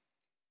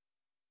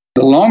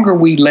 The longer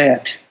we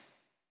let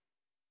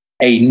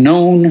a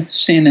known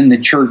sin in the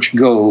church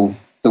go,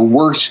 the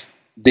worse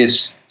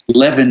this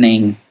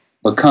leavening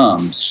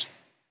becomes.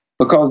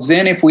 Because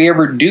then if we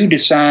ever do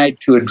decide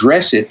to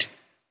address it,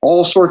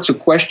 all sorts of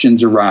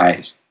questions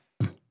arise.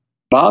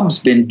 Bob's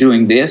been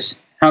doing this.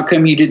 How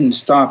come you didn't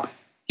stop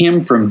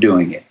him from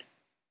doing it?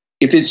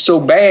 If it's so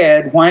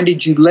bad, why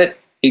did you let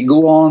it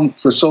go on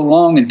for so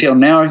long until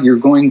now you're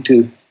going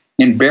to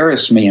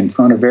embarrass me in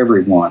front of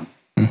everyone?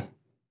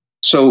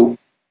 So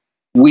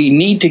we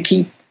need to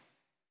keep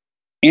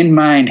in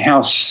mind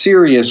how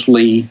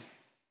seriously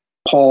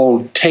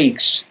Paul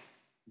takes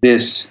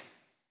this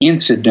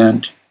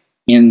incident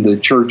in the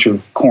church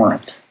of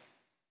Corinth.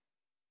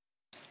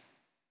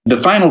 The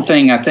final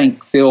thing, I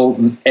think,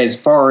 Phil, as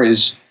far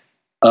as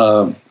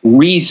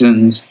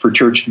reasons for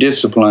church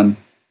discipline,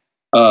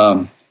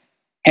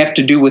 have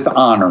to do with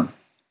honor.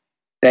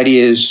 That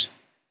is,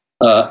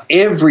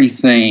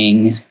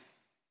 everything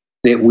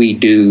that we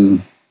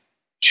do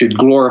should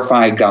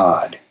glorify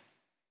God.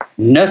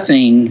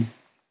 Nothing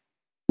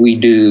we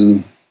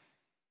do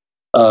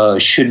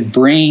should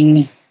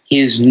bring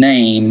his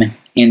name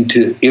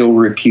into ill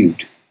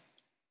repute.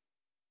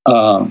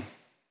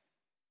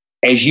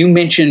 As you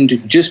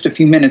mentioned just a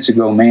few minutes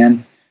ago,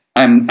 man,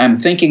 I'm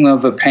thinking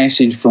of a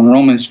passage from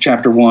Romans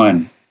chapter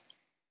 1.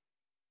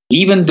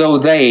 Even though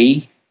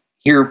they,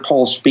 here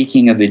Paul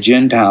speaking of the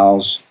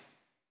Gentiles,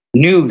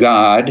 knew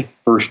God,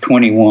 verse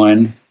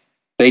 21,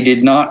 they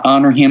did not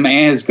honor him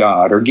as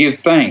God or give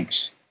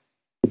thanks,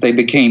 but they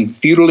became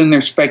futile in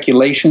their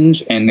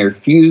speculations, and their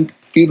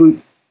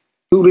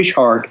foolish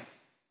heart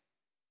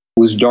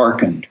was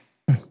darkened.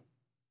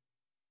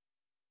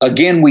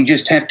 Again, we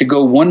just have to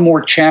go one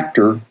more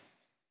chapter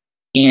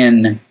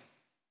in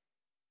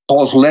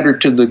Paul's letter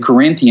to the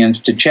Corinthians,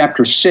 to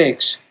chapter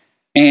 6,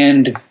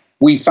 and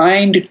we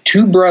find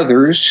two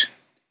brothers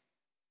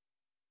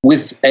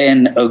with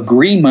an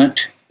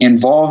agreement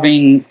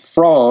involving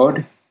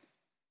fraud,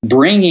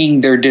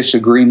 bringing their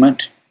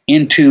disagreement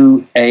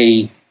into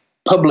a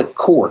public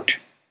court.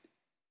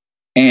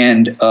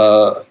 And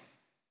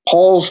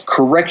Paul's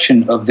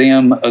correction of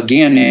them,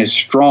 again, is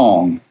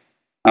strong.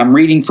 I'm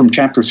reading from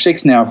chapter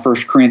 6 now, 1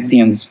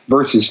 Corinthians,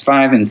 verses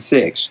 5 and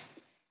 6.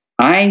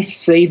 I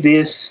say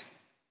this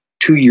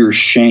to your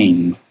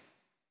shame.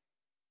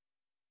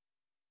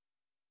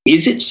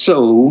 Is it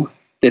so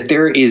that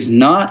there is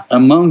not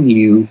among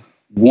you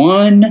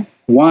one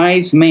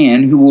wise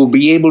man who will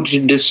be able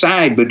to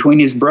decide between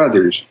his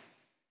brothers?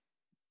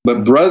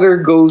 But brother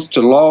goes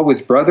to law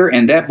with brother,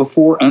 and that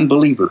before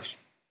unbelievers.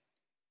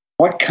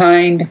 What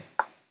kind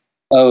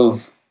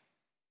of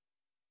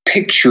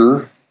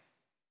picture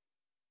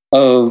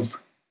of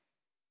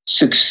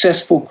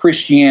successful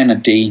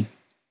Christianity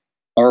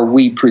are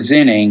we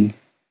presenting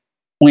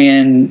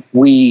when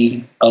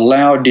we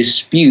allow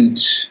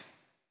disputes,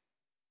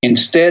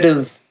 instead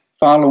of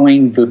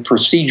following the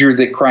procedure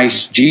that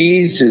Christ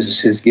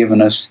Jesus has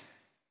given us,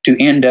 to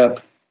end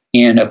up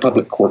in a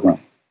public courtroom?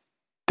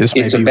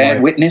 It's a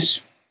bad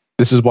witness.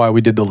 This is why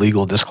we did the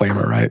legal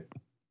disclaimer, right?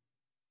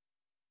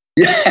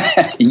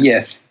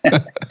 Yes.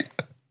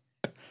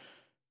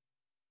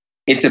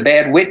 It's a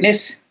bad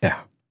witness. Yeah.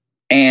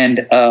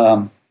 And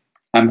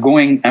I'm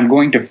going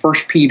to 1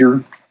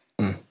 Peter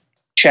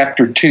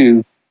chapter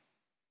 2,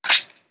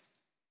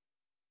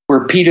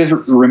 where Peter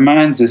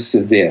reminds us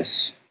of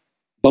this.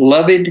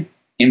 Beloved,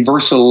 in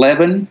verse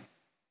 11,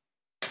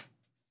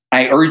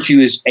 I urge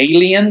you as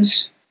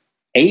aliens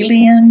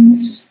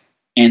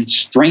and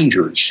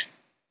strangers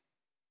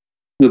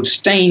to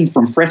abstain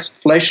from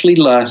fleshly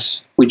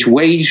lusts which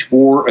wage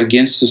war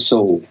against the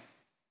soul.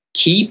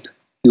 Keep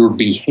your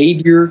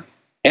behavior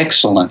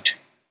excellent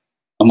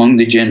among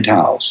the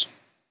Gentiles,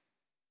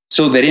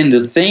 so that in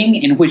the thing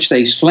in which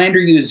they slander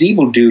you as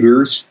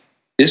evildoers,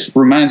 this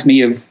reminds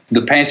me of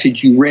the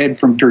passage you read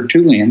from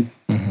Tertullian,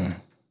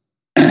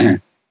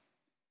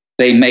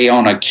 they may,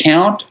 on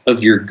account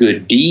of your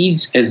good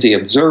deeds as they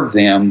observe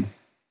them,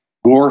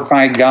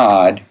 glorify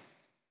God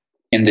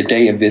in the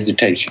day of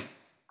visitation.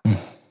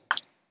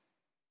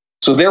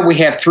 So there we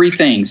have three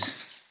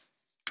things: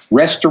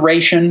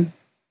 restoration,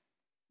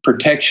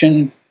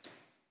 protection,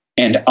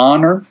 and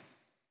honor.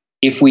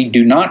 If we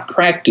do not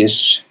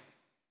practice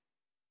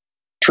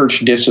church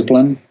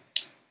discipline,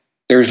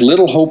 there's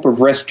little hope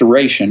of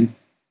restoration.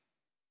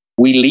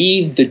 We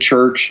leave the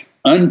church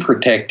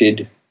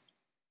unprotected,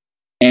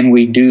 and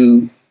we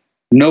do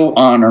no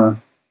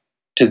honor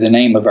to the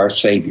name of our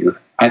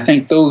Savior. I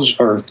think those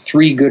are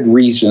three good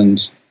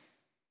reasons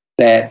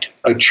that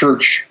a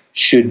church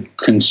should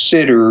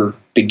consider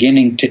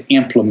beginning to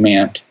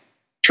implement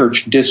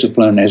church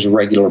discipline as a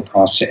regular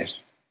process.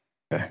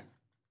 Okay.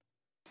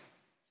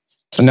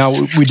 So now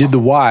we did the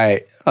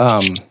why.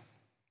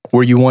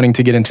 Were you wanting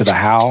to get into the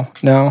how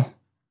now?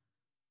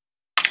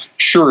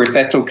 Sure, if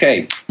that's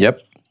okay.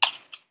 Yep.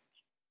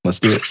 Let's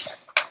do it.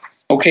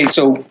 Okay,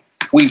 so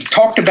we've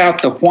talked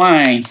about the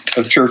why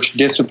of church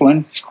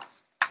discipline.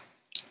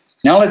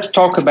 Now let's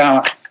talk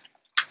about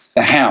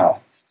the how.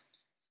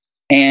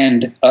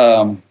 And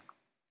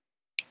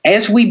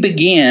as we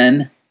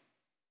begin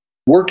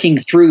working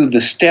through the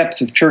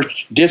steps of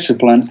church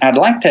discipline, I'd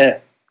like to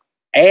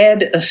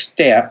add a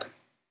step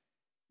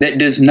that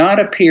does not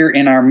appear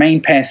in our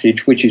main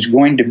passage, which is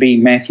going to be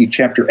Matthew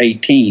chapter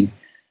 18,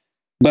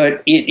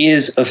 but it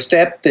is a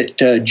step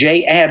that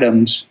Jay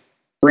Adams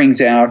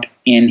brings out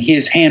in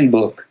his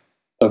handbook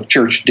of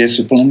church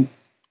discipline,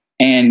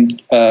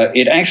 and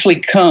it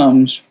actually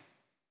comes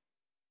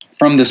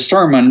from the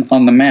Sermon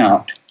on the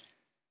Mount.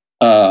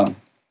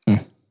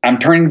 I'm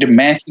turning to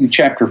Matthew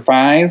chapter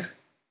 5,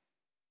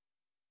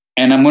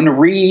 and I'm going to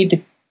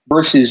read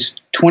verses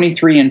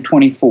 23 and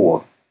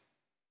 24.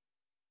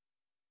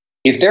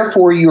 If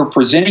therefore you are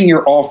presenting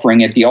your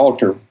offering at the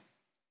altar,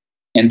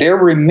 and there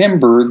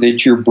remember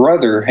that your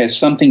brother has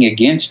something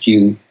against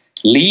you,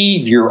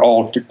 leave your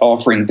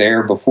offering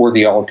there before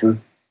the altar,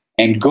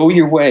 and go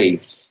your way.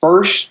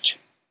 First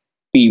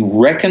be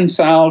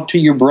reconciled to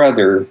your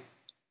brother,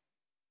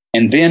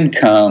 and then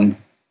come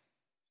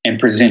and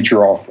present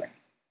your offering.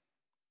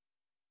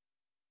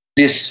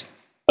 This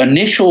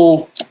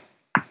initial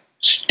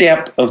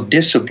step of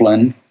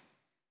discipline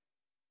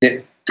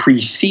that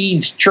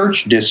precedes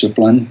church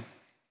discipline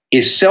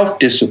is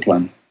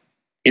self-discipline.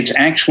 It's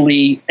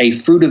actually a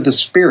fruit of the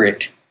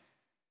Spirit,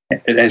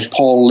 as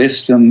Paul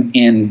lists them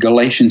in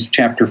Galatians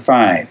chapter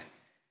 5.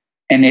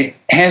 And it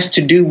has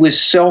to do with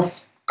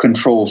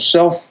self-control,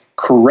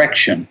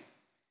 self-correction.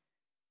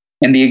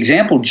 And the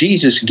example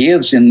Jesus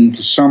gives in the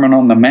Sermon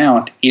on the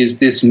Mount is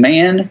this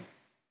man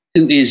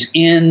who is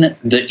in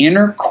the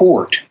inner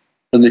court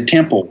of the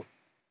temple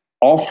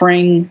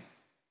offering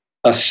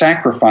a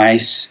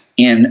sacrifice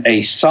in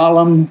a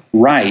solemn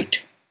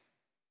rite,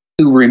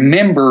 who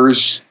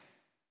remembers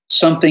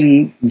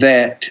something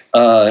that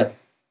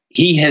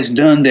he has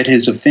done that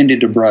has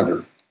offended a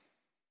brother.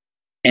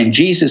 And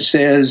Jesus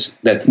says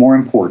that's more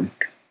important.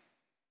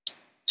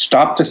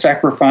 Stop the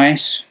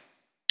sacrifice.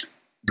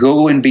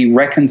 Go and be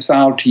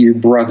reconciled to your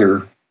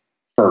brother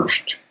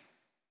first.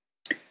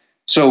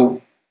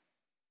 So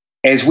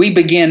as we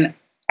begin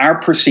our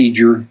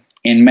procedure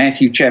in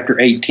Matthew chapter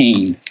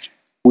 18,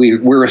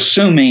 we're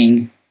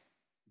assuming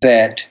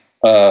that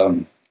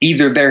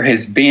either there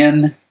has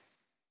been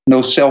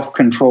no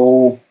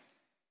self-control,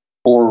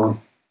 or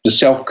the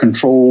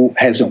self-control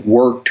hasn't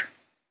worked,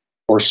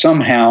 or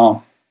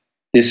somehow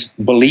this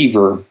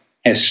believer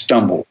has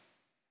stumbled.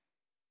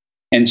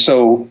 And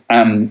so,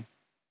 go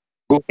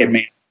ahead,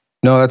 man.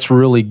 No, that's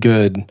really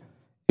good.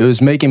 It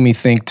was making me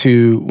think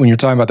too, when you're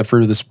talking about the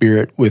fruit of the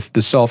Spirit with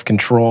the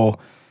self-control,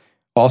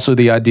 also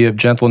the idea of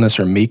gentleness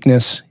or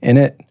meekness in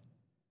it,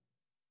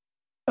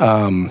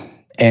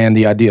 and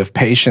the idea of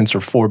patience or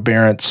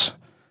forbearance,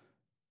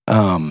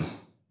 because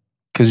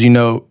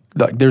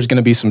there's going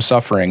to be some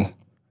suffering,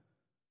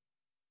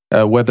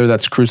 whether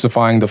that's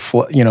crucifying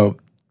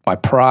my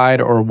pride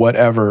or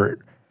whatever.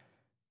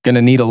 Going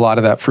to need a lot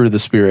of that fruit of the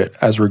Spirit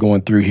as we're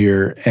going through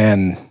here.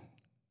 And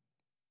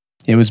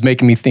it was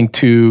making me think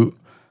too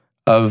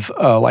of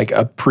like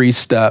a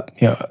pre-step,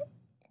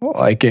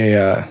 like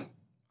I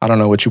don't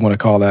know what you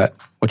call that,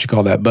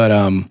 but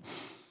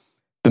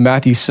the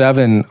Matthew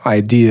 7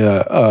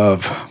 idea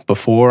of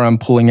before I'm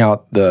pulling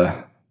out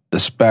the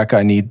speck,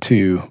 I need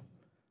to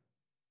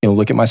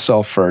look at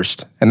myself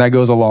first. And that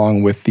goes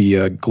along with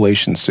the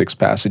Galatians 6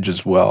 passage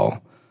as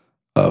well,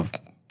 of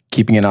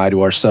keeping an eye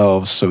to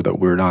ourselves so that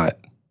we're not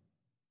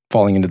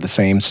falling into the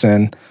same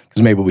sin,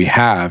 because maybe we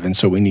have, and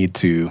so we need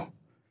to.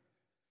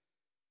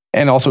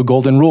 And also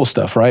golden rule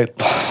stuff, right?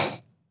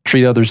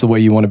 Treat others the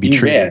way you want to be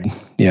treated.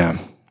 Yeah.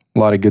 A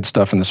lot of good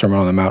stuff in the Sermon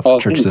on the Mount for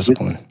church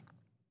discipline.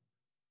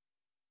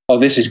 Oh,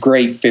 this is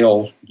great,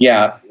 Phil.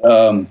 Yeah.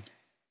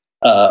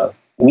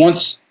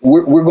 Once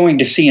we're going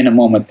to see in a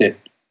moment that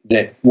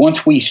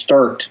once we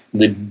start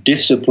the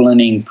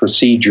disciplining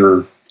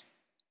procedure,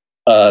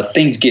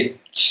 things get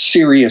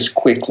serious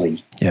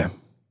quickly. Yeah.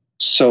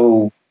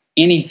 So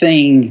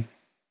anything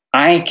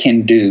I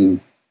can do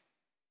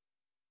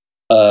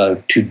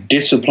to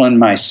discipline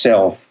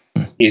myself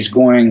is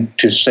going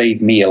to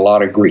save me a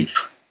lot of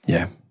grief.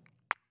 Yeah.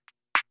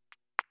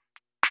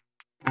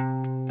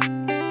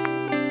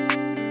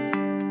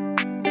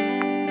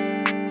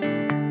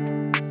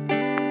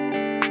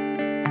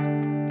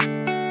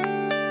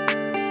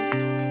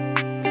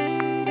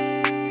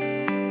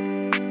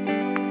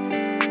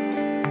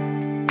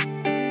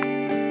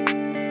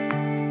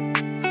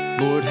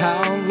 Lord,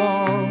 how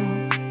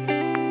long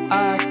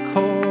I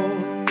call,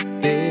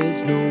 but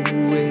there's no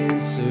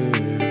answer.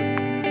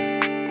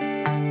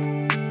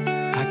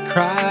 I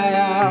cry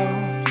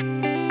out,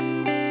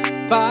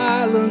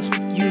 violence,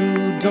 but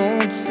you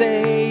don't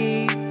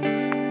save.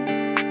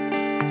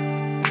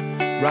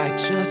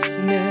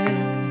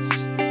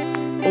 Righteousness,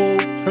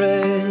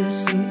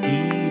 oppressed and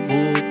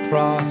evil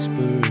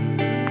prosper.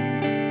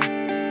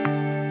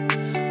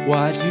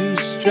 Why do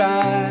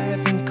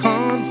strife and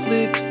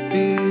conflict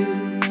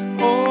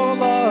fill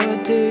all our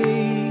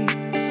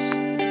days?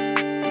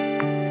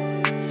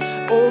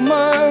 Oh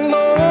my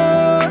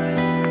Lord,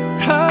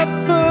 I've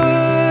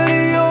heard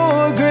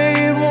your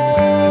great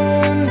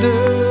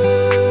wonders.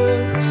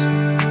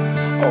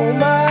 Oh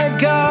my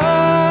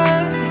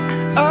God,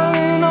 I'm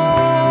in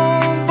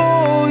awe of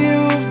all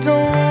you've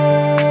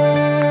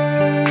done.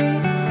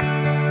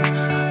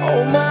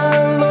 Oh my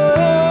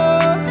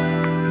Lord,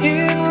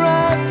 in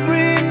wrath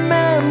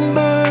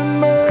remember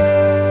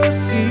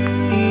mercy.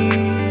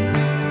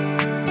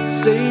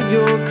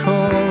 Savior,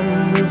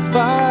 come,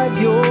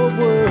 revive your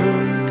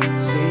work.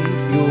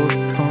 Savior,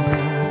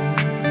 come.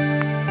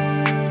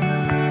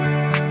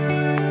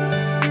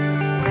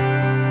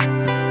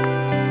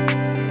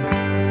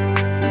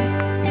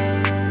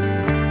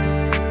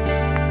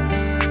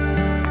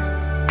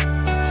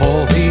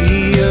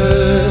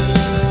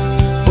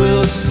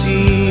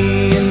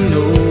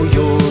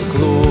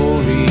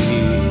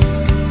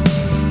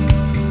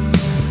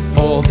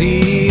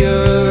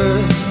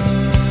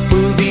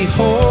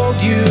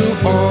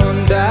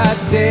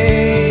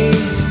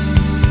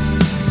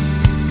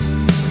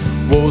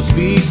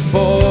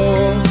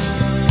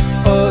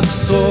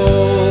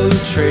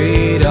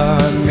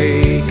 our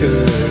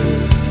Maker.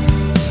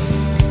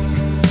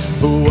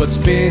 For what's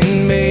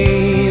been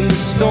made, the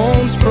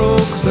stones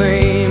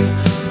proclaim,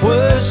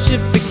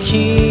 worship the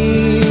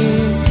King.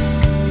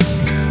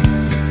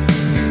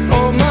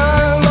 Oh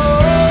my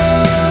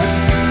Lord,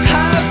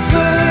 I've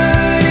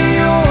heard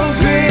your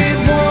great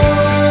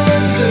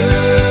wonders.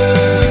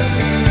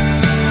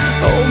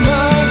 Oh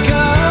my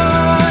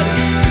God,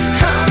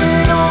 I'm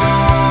in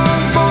awe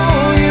of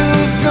all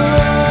you've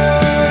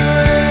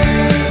done.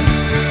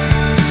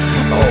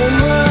 Oh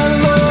my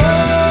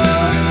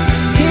Lord,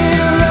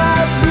 here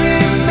I've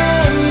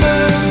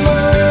remember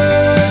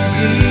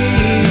mercy.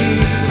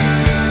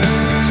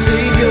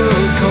 Savior,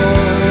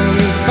 come,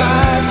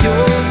 revive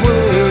your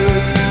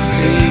work.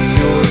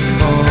 Savior,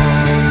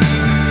 come.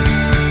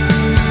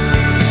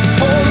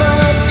 Hold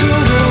on to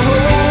the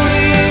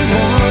Holy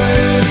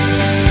One.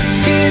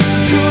 His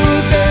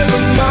truth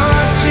ever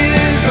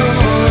marches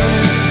on.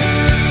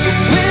 So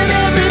when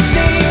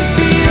everything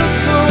feels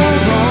so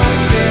wrong,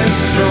 stand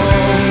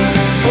strong.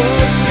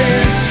 Oh,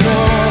 stand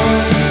strong.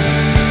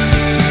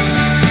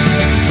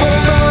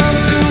 Hold on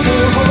to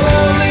the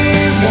Holy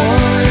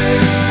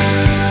One.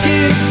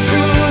 His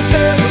truth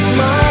ever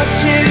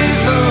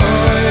marches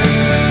on.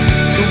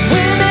 So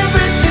when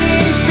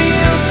everything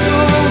feels so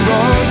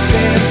wrong,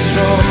 stand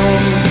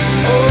strong.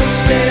 Oh,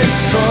 stand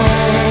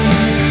strong.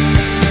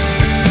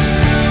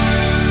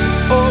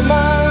 Oh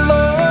my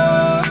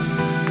Lord,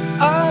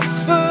 I've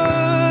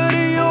heard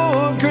your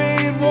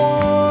great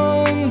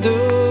wonders.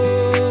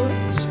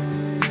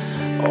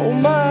 Oh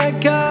my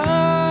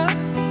God,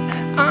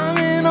 I'm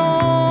in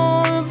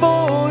awe of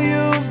all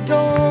you've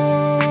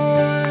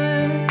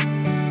done.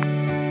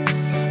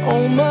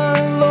 Oh my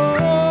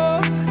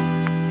Lord,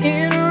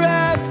 in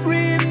wrath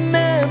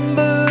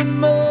remember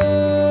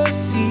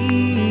mercy.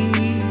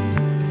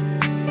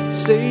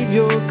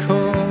 Savior, come.